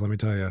weirdos, let me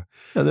tell you.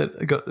 And then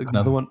I got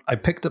another one. I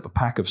picked up a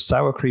pack of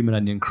sour cream and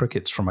onion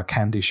crickets from a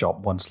candy shop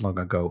once long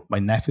ago. My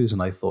nephews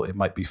and I thought it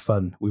might be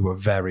fun. We were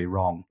very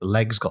wrong. The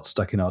legs got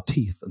stuck in our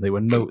teeth, and there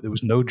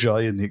was no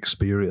joy in the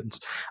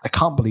experience. I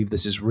can't believe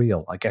this is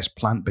real. I guess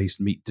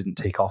plant-based meat didn't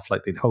take off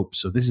like they'd hoped,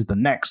 so this is the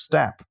next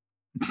step.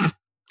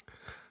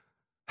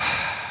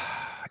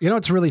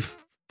 It's really...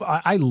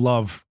 I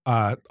love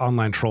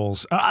online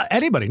trolls.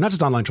 Anybody, not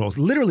just online trolls,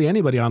 literally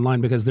anybody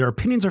online, because their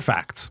opinions are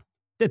facts.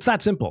 It's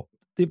that simple.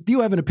 If you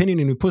have an opinion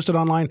and you post it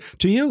online,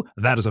 to you,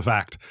 that is a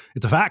fact.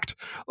 It's a fact.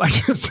 Like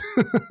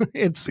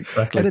it's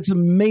exactly. And it's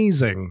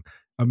amazing.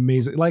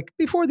 Like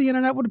before the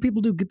internet, what do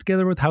people do? Get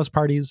together with house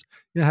parties,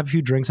 have a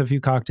few drinks, have a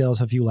few cocktails,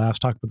 have a few laughs,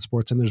 talk about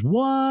sports, and there's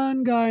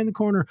one guy in the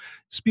corner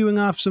spewing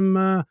off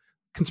some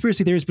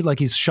conspiracy theories, but like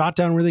he's shot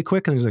down really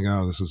quick, and he's like,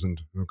 "Oh, this isn't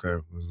okay.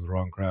 This is the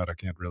wrong crowd. I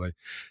can't really."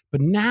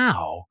 But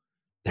now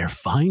they're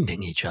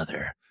finding each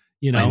other,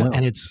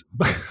 and it's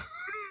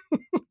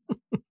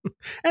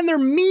and they're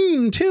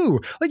mean too.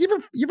 Like you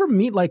ever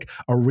meet like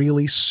a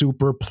really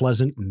super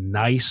pleasant,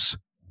 nice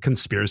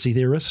conspiracy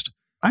theorist?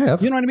 I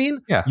have. You know what I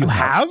mean? Yeah, you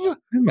have. I've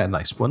met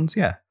nice ones.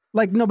 Yeah.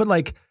 Like no, but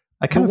like.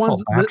 I kind the of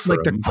ones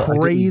like the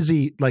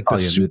crazy, like the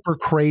super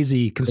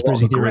crazy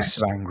conspiracy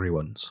theorists, angry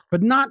ones.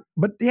 But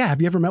yeah.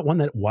 Have you ever met one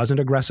that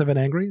wasn't aggressive and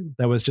angry?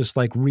 That was just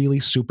like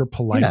really super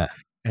polite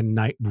and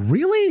nice.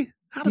 Really?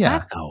 How did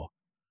that go?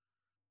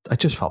 I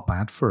just felt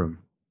bad for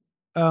him.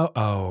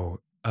 Oh,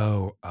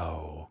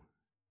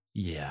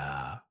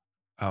 yeah.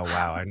 Oh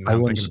wow.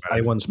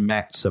 I once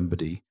met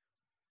somebody,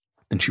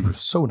 and she was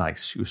so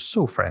nice. She was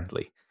so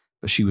friendly.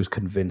 But she was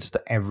convinced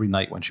that every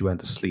night when she went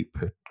to sleep,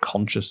 her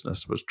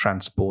consciousness was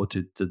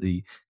transported to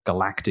the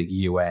galactic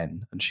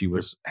UN, and she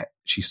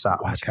sat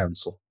on the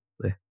council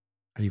there.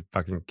 Are you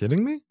fucking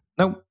kidding me?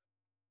 No.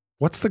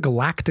 What's the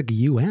galactic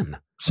UN?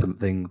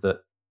 Something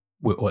that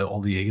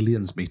all the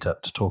aliens meet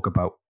up to talk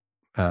about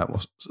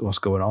what's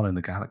going on in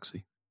the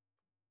galaxy.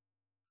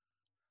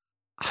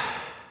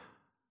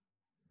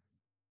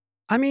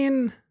 I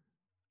mean...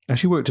 And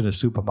she worked in a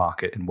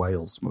supermarket in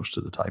Wales most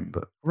of the time,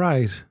 but...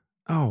 Right.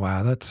 Oh,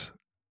 wow. That's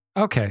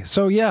okay.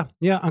 So, yeah,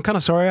 I'm kind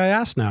of sorry I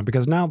asked now,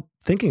 because now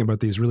thinking about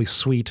these really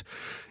sweet,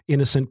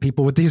 innocent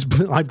people with these,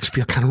 I just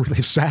feel kind of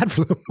really sad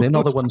for them. They're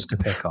not the ones to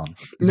pick on.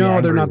 No,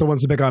 they're not the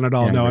ones to pick on at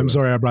all. No, I'm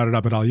sorry I brought it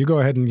up at all. You go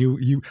ahead and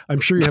I'm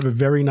sure you have a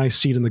very nice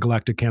seat in the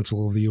Galactic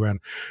Council of the UN.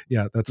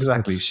 Yeah, that's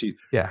exactly.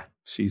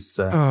 She's.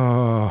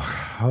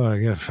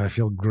 I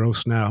feel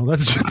gross now.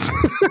 That's just.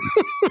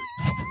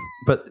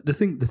 But the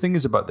thing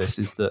is about this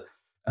is that.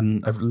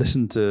 And I've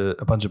listened to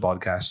a bunch of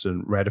podcasts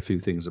and read a few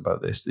things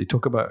about this. They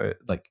talk about it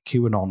like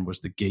QAnon was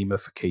the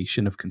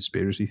gamification of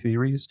conspiracy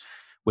theories,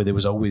 where there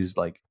was always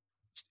like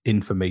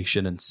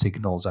information and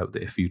signals out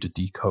there for you to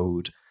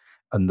decode,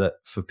 and that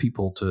for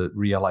people to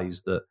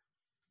realize that,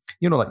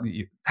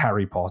 like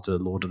Harry Potter,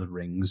 Lord of the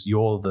Rings,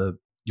 your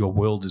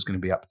world is going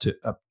to be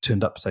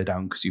turned upside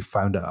down because you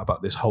found out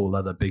about this whole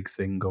other big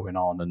thing going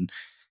on, and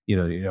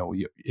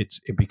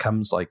it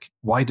becomes like,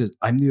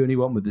 I'm the only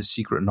one with this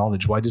secret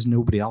knowledge. Why does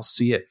nobody else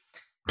see it?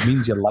 It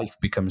means your life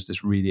becomes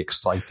this really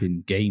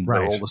exciting game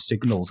where all the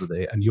signals are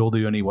there, and you're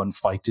the only one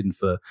fighting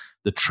for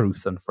the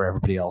truth and for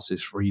everybody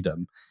else's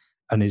freedom.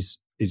 And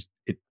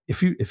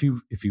if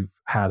you've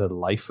had a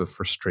life of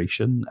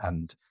frustration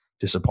and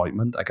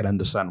disappointment, I can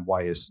understand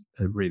why it's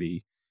a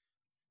really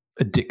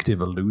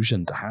addictive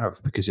illusion to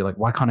have, because you're like,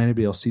 why can't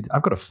anybody else see?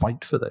 I've got to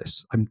fight for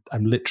this.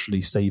 I'm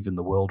literally saving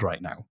the world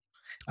right now.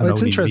 And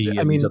it's interesting.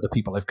 These other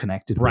people I've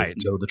connected with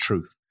know the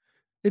truth.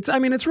 It's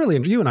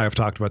really, you and I have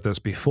talked about this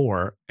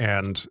before,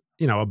 and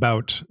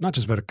about not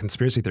just about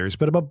conspiracy theories,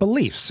 but about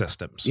belief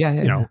systems.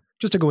 Yeah.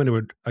 Just to go into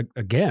it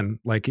again,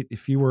 like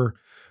if you were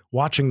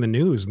watching the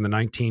news in the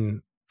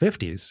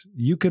 1950s,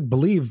 you could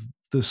believe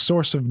the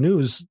source of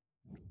news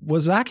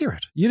was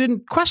accurate. You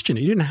didn't question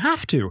it. You didn't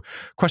have to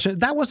question it.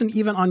 That wasn't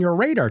even on your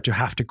radar to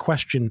have to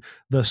question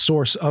the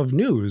source of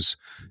news.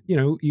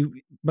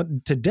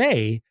 But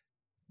today,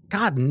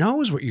 God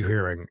knows what you're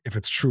hearing, if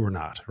it's true or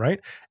not, right?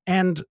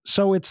 And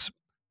so it's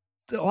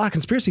a lot of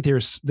conspiracy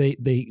theorists. They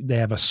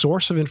have a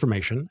source of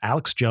information,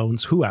 Alex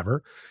Jones,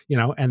 whoever,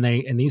 and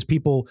these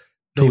people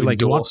they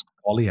like endorsed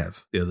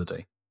Polyev the other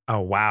day. Oh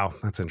wow,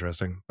 that's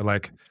interesting.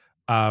 But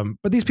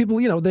but these people,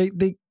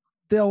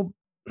 they'll.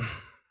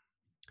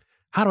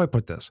 How do I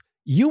put this?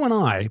 You and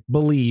I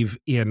believe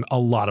in a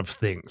lot of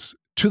things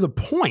to the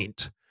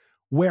point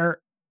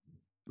where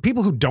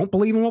people who don't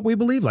believe in what we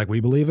believe, like we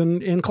believe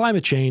in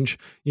climate change,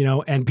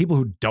 and people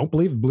who don't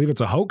believe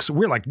it's a hoax,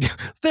 we're like,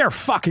 they're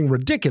fucking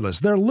ridiculous.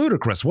 They're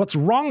ludicrous. What's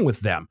wrong with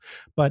them?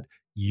 But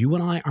you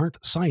and I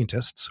aren't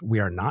scientists. We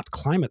are not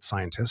climate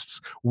scientists.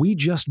 We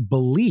just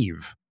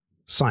believe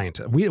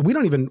scientists. We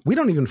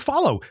don't even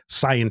follow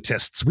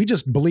scientists. We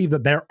just believe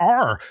that there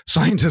are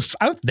scientists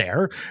out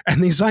there,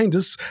 and these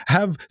scientists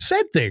have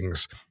said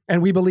things,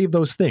 and we believe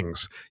those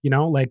things.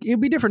 Like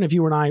it'd be different if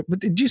you and I. But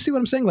do you see what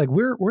I'm saying? Like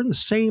we're in the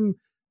same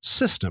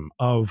system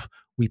of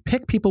we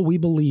pick people we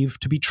believe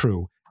to be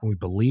true, and we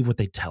believe what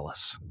they tell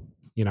us.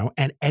 you know,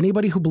 and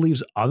anybody who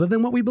believes other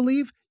than what we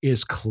believe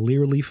is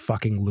clearly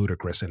fucking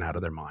ludicrous and out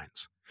of their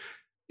minds.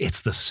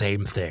 It's the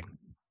same thing.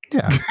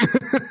 Yeah.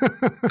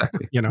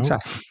 Exactly. You know?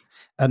 Exactly.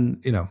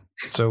 And, you know,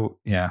 so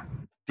yeah.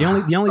 The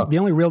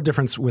only real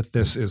difference with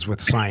this is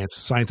with science.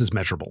 Science is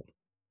measurable.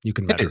 You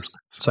can measure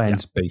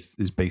science.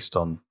 Is based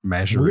on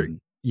measuring.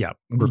 You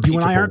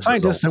and I aren't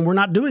scientists, results. and we're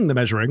not doing the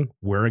measuring.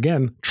 We're,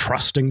 again,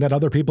 trusting that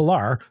other people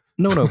are.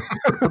 No,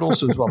 but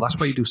also as well, that's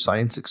why you do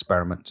science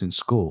experiments in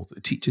school.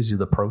 It teaches you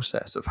the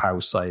process of how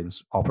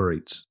science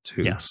operates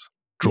to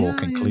draw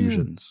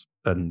conclusions,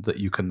 and that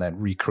you can then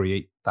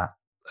recreate that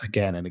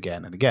again and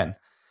again and again.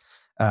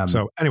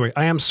 So anyway,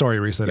 I am sorry,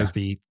 Reese. That is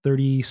the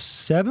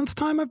 37th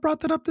time I've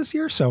brought that up this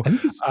year. So,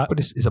 but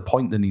it's a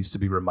point that needs to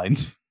be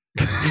reminded.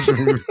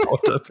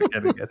 Brought up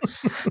again.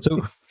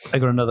 So I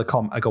got another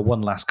I got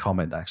one last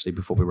comment actually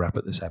before we wrap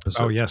up this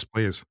episode. Oh yes,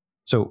 please.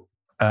 So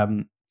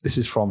this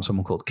is from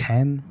someone called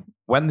Ken.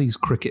 When these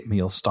cricket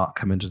meals start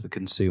coming to the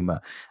consumer,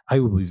 I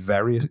will be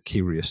very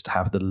curious to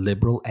have the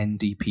Liberal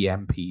NDP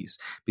MPs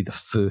be the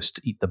first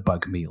to eat the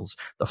bug meals,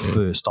 the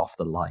first off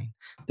the line.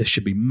 This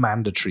should be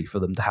mandatory for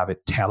them to have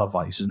it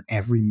televised and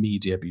every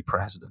media be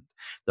present.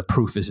 The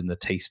proof is in the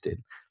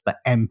tasting.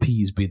 Let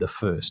MPs be the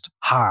first.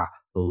 Ha,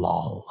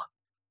 lol.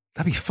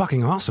 That'd be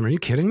fucking awesome. Are you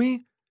kidding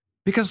me?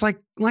 Because like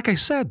I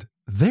said,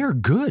 they're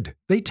good.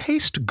 They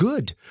taste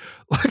good.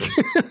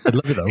 I'd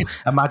love it though.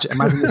 Imagine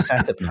the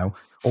setup now.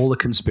 All the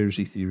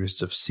conspiracy theorists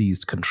have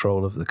seized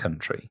control of the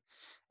country,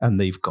 and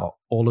they've got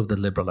all of the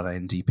Liberal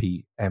and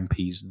NDP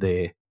MPs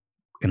there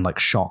in like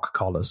shock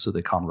collars so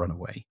they can't run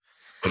away.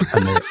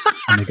 And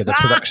they get the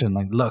production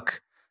like,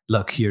 look,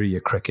 here are your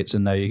crickets,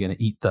 and now you're going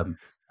to eat them.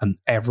 And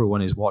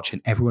everyone is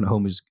watching. Everyone at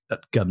home is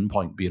at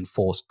gunpoint being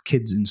forced.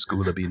 Kids in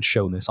school are being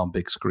shown this on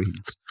big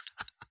screens.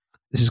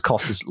 This has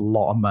cost us a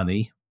lot of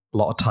money, a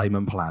lot of time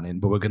and planning,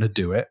 but we're going to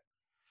do it.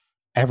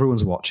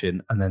 Everyone's watching,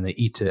 and then they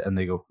eat it, and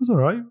they go, "It's all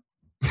right."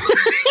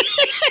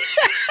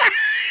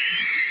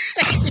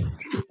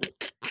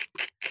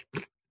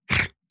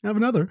 Have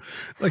another.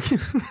 Like,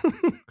 it's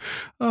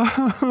all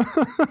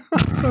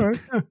right.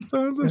 Yeah,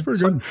 that's pretty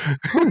good.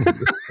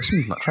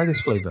 Try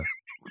this flavor.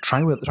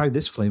 Try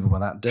this flavor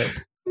with that dip.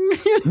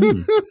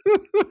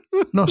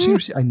 No,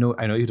 seriously, I know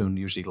you don't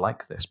usually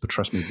like this, but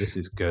trust me, this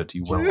is good.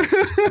 You will like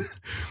this.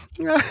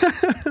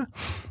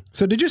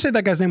 So did you say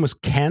that guy's name was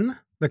Ken,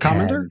 the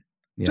commenter?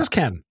 Yeah. Just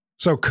Ken.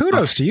 So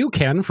kudos to you,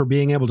 Ken, for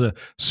being able to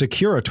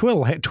secure a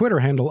Twitter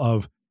handle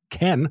of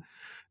Ken,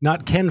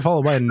 not Ken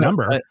followed by a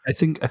number. I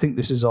think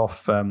this is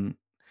off.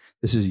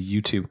 This is a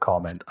YouTube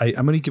comment.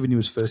 I'm only giving you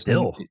his first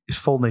name. His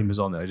full name is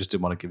on there. I just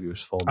didn't want to give you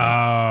his full name.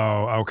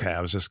 Oh, okay.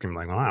 I was just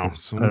like, wow.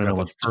 Someone got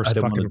the first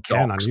fucking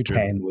Ken on YouTube.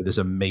 Ken with his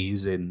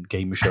amazing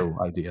game show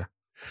idea.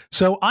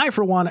 So I,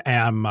 for one,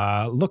 am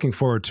looking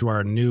forward to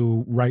our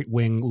new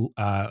right-wing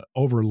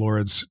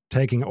overlords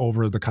taking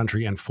over the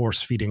country and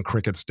force-feeding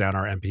crickets down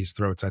our MPs'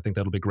 throats. I think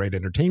that'll be great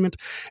entertainment.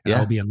 And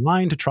I'll be in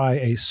line to try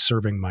a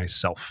serving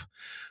myself.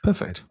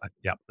 Perfect.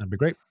 Yeah, that'd be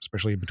great,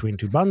 especially between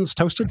two buns,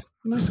 toasted.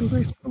 Nice and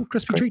nice, little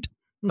crispy treat.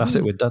 That's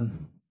it. We're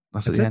done.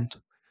 That's at the end.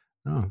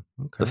 Oh,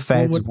 okay. The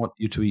feds want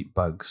you to eat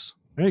bugs.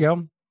 There you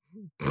go.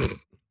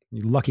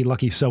 You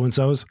lucky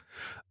so-and-sos.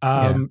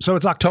 So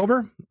it's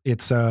October.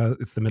 It's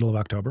the middle of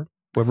October.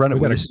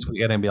 This is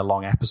going to be a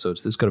long episode,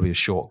 so this is going to be a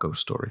short ghost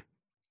story.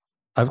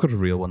 I've got a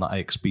real one that I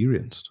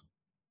experienced.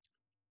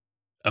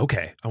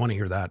 Okay, I want to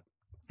hear that.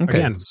 Okay,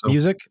 again,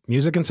 music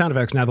and sound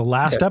effects. Now, the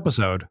last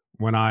episode,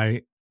 when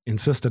I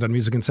insisted on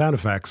music and sound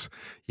effects,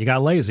 you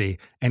got lazy,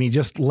 and you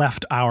just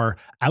left our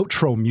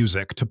outro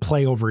music to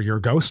play over your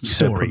ghost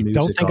story.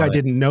 Don't think I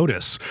didn't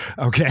notice.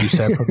 Okay. You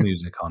said put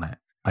music on it.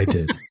 I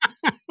did.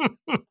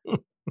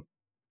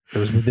 It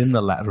was within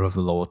the letter of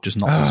the law, just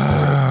not the spirit.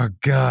 Oh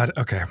God.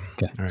 Okay.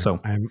 Right.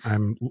 So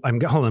I'm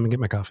hold on, let me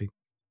get my coffee.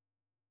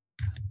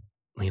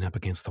 Lean up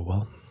against the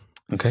wall.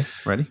 Okay.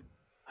 Ready?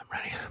 I'm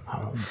ready.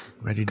 I'm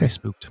ready to be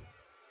spooked.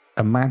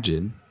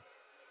 Imagine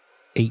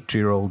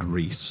 8-year-old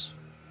Reese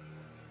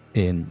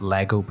in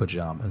Lego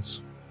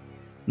pajamas,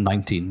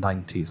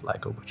 1990s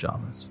Lego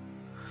pajamas,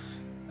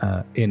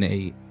 in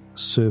a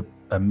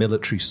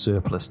military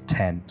surplus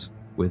tent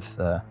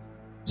with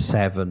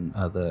 7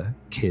 other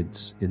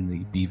kids in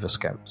the Beaver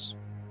Scouts,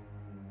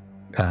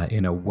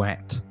 in a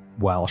wet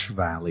Welsh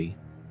valley,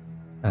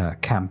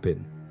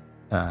 camping,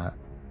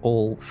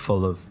 all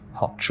full of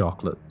hot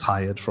chocolate,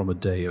 tired from a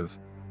day of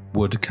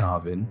wood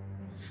carving,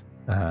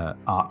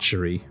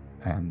 archery,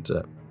 and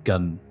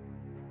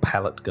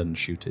pellet gun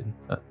shooting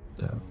at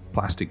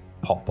plastic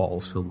pop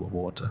bottles filled with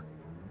water.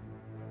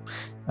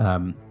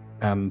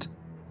 And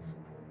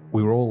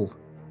we were all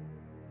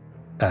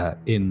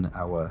in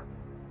our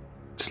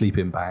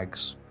sleeping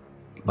bags,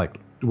 like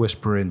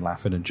whispering,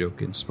 laughing and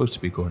joking, supposed to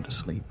be going to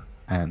sleep.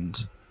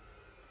 And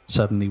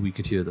suddenly we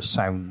could hear the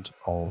sound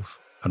of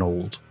an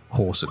old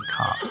horse and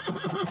cart.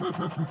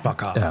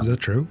 Fuck off. Is that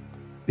true?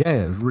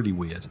 Yeah, it was really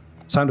weird.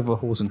 Sound of a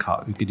horse and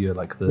cart. We could hear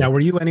like the... Now, were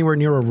you anywhere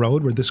near a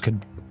road where this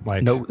could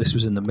like... No, this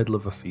was in the middle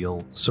of a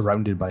field,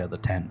 surrounded by other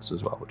tents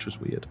as well, which was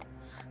weird.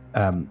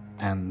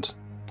 And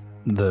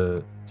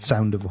the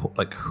sound of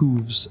like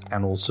hooves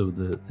and also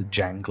the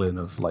jangling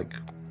of like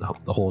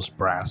the horse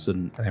brass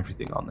and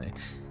everything on there.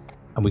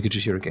 And we could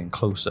just hear it getting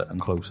closer and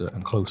closer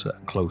and closer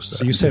and closer.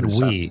 So you said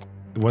we.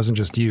 It wasn't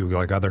just you,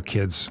 like other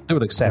kids. There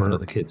were like 7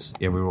 other kids.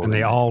 Yeah, we were all. And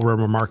they all were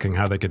remarking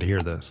how they could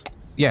hear this.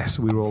 Yes,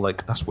 we were all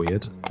like, that's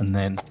weird. And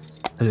then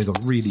as it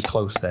got really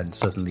close, then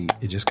suddenly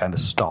it just kind of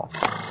stopped.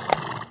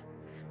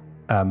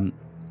 And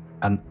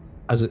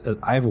as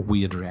I have a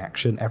weird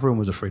reaction. Everyone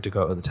was afraid to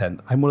go out of the tent.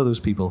 I'm one of those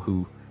people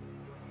who,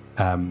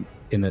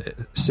 in a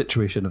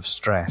situation of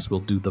stress,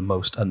 will do the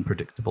most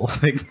unpredictable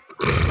thing.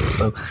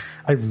 So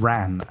I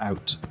ran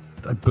out.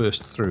 I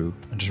burst through,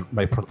 and just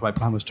my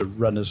plan was to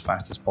run as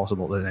fast as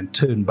possible and then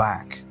turn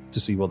back to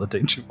see what the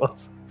danger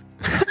was.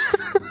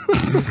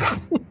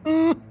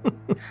 So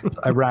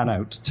I ran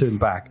out, turned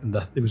back, and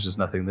it was just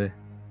nothing there.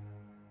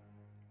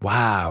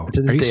 Wow.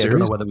 To this Are you day, serious? I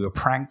don't know whether we were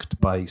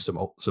pranked by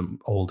some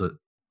older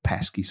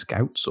pesky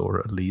scouts or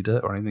a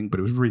leader or anything,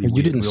 but it was really weird.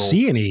 You didn't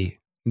see any.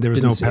 There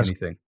was no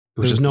anything.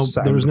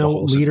 There was no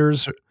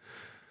leaders.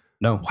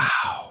 No.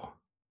 Wow.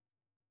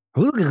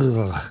 Oh,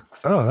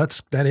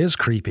 that is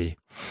creepy.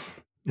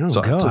 Oh,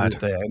 so God. to this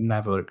day, I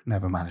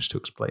never managed to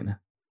explain it.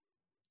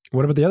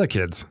 What about the other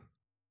kids?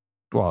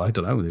 Well, I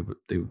don't know.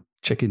 They were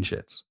chicken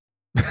shits.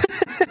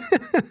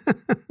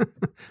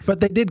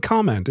 But they did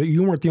comment.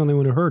 You weren't the only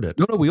one who heard it.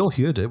 No, we all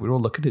heard it. We were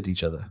all looking at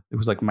each other. It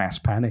was like mass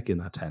panic in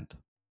that tent.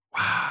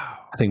 Wow.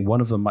 I think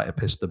one of them might have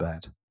pissed the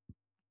bed.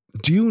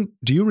 Do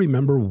you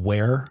remember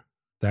where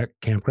that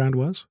campground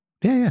was?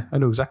 Yeah. I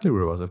know exactly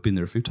where it was. I've been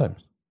there a few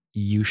times.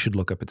 You should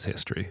look up its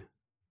history.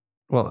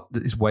 Well,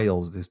 it's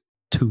Wales. There's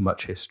too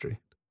much history.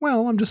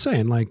 Well, I'm just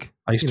saying, like...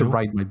 I used to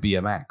ride my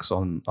BMX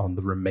on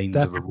the remains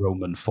of a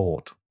Roman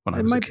fort when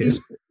I was a kid.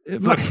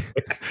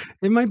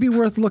 It might be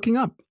worth looking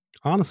up.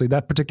 Honestly,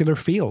 that particular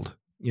field,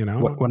 you know?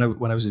 When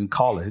I was in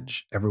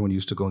college, everyone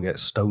used to go and get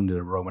stoned in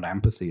a Roman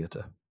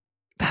amphitheater.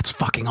 That's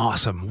fucking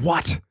awesome.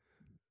 What?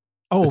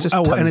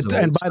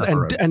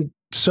 And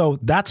so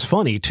that's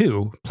funny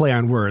too, play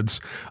on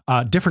words.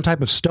 Different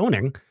type of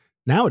stoning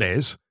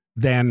nowadays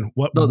than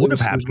what would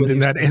have happened in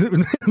that. It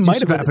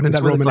might have happened in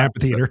that Roman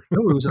amphitheater.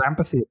 No, it was an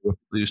amphitheater.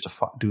 They used to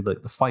do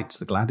like the fights,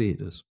 the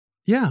gladiators.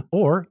 Yeah,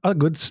 or a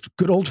good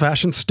old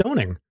fashioned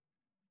stoning.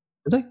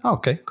 Did they? Oh,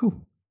 okay, cool.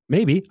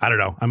 Maybe. I don't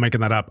know. I'm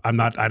making that up. I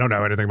don't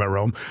know anything about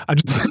Rome. I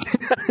just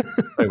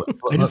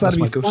thought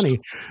it'd be funny.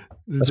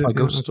 That's my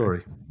ghost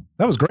story.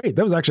 That was great.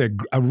 That was actually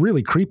a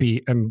really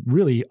creepy and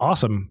really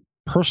awesome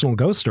personal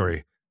ghost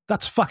story.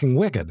 That's fucking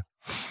wicked.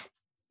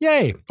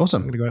 Yay.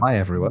 Awesome. Bye,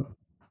 everyone.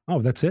 Oh,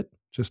 that's it?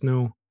 Just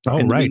no.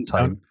 In the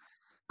meantime,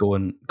 go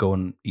and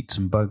eat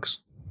some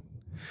bugs.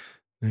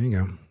 There you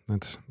go.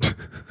 That's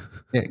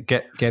yeah.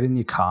 Get in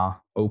your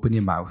car, open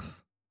your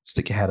mouth,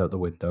 stick your head out the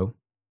window.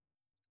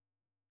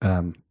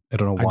 I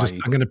don't know why.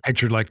 I'm going to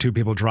picture like two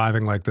people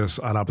driving like this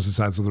on opposite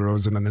sides of the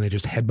roads, and then they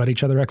just headbutt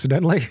each other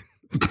accidentally.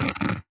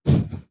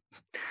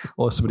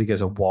 Or somebody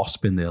gets a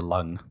wasp in their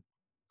lung.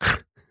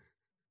 That'd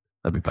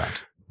be bad.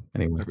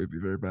 Anyway, that would be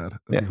very bad.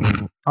 Yeah.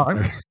 All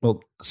right.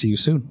 Well, see you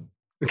soon.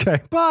 Okay.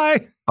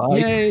 Bye. Bye.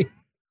 Yay.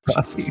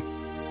 Bye.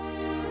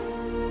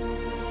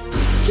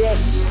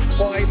 Just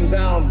quieten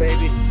down,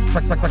 baby.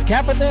 Per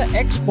capita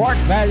export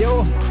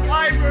value.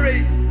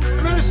 Libraries!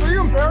 Minister, are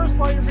you embarrassed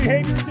by your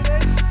behavior today?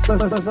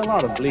 There's a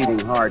lot of bleeding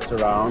hearts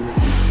around.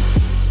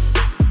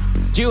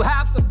 Do you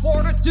have the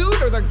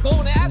fortitude or the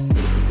gonads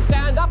to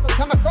stand up and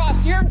come across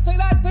here and say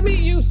that to me,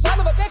 you son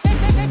of a bitch?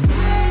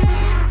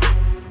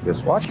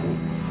 Just watch me.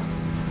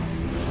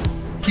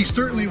 He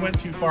certainly went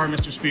too far,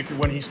 Mr. Speaker,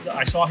 when I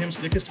saw him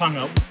stick his tongue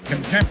out.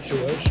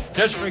 Contemptuous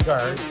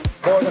disregard.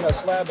 More than a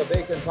slab of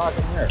bacon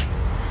talking here.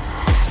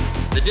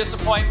 The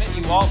disappointment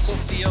you also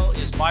feel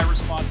is my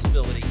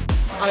responsibility.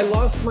 I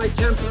lost my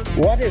temper.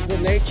 What is the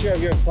nature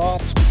of your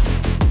thoughts?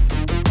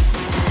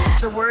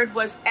 The word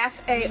was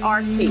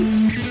F-A-R-T.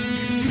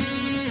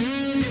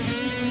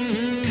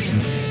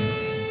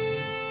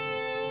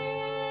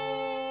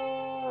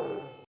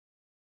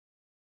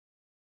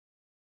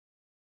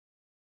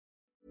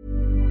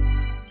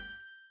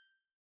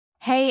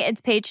 Hey,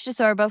 it's Paige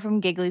DeSorbo from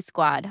Giggly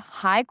Squad.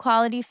 High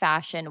quality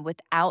fashion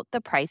without the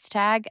price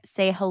tag.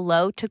 Say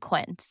hello to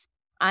Quince.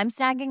 I'm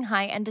snagging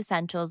high-end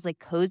essentials like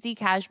cozy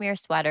cashmere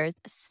sweaters,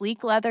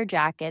 sleek leather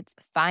jackets,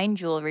 fine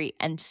jewelry,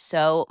 and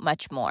so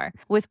much more.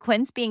 With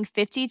Quince being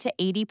 50 to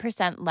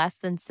 80% less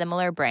than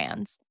similar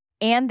brands.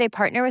 And they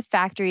partner with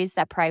factories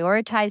that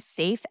prioritize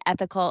safe,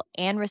 ethical,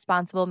 and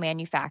responsible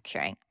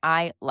manufacturing.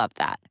 I love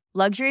that.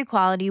 Luxury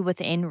quality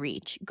within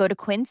reach. Go to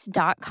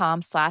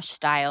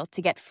quince.com/style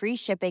to get free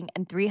shipping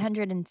and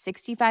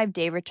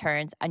 365-day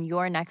returns on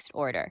your next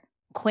order.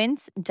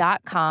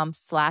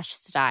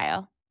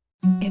 Quince.com/style.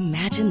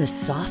 Imagine the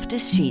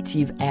softest sheets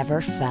you've ever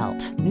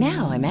felt.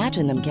 Now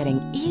imagine them getting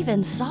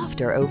even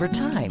softer over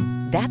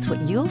time. That's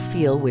what you'll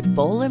feel with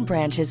Boll &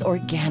 Branch's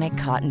organic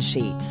cotton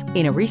sheets.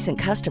 In a recent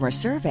customer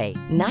survey,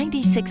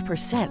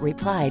 96%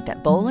 replied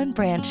that Boll &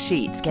 Branch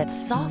sheets get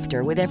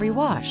softer with every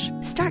wash.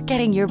 Start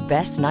getting your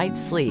best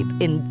night's sleep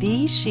in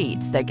these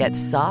sheets that get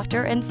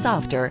softer and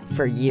softer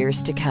for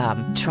years to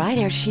come. Try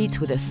their sheets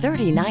with a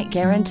 30-night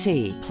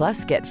guarantee.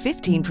 Plus, get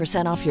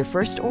 15% off your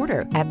first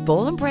order at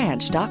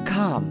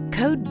bollandbranch.com.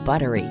 Code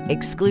BUTTERY.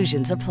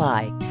 Exclusions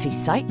apply. See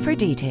site for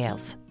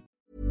details.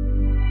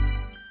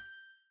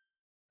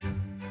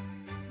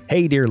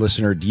 Hey, dear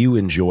listener, do you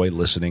enjoy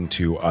listening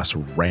to us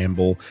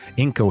ramble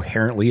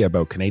incoherently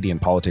about Canadian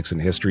politics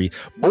and history?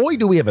 Boy,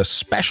 do we have a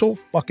special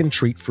fucking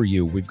treat for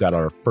you. We've got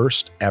our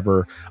first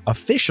ever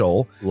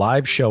official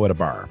live show at a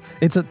bar.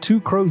 It's at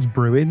Two Crows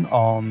Brewing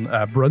on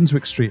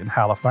Brunswick Street in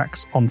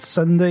Halifax on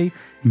Sunday,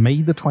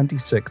 May the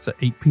 26th at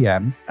 8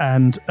 p.m.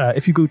 And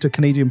if you go to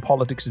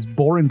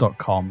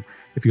CanadianPoliticsIsBoring.com,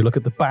 if you look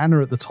at the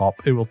banner at the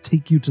top, it will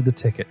take you to the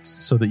tickets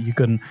so that you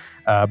can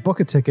book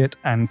a ticket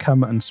and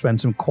come and spend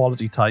some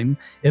quality time.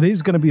 It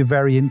is going to be a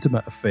very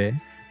intimate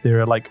affair. There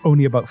are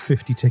only about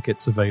 50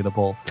 tickets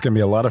available. It's going to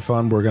be a lot of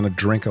fun. We're going to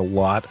drink a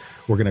lot.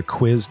 We're going to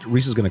quiz.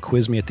 Reese is going to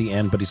quiz me at the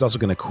end, but he's also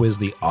going to quiz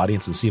the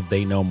audience and see if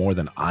they know more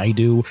than I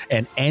do.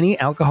 And any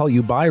alcohol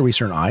you buy, Reese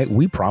and I,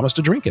 we promise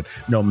to drink it,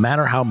 no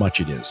matter how much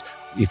it is.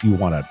 If you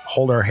want to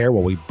hold our hair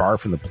while we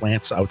barf in the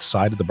plants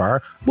outside of the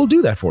bar, we'll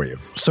do that for you.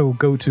 So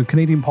go to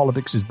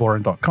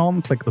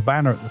CanadianPoliticsIsBoring.com, click the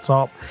banner at the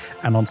top,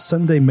 and on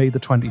Sunday, May the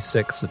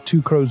 26th at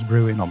Two Crows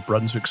Brewing on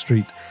Brunswick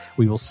Street,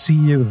 we will see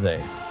you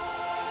there.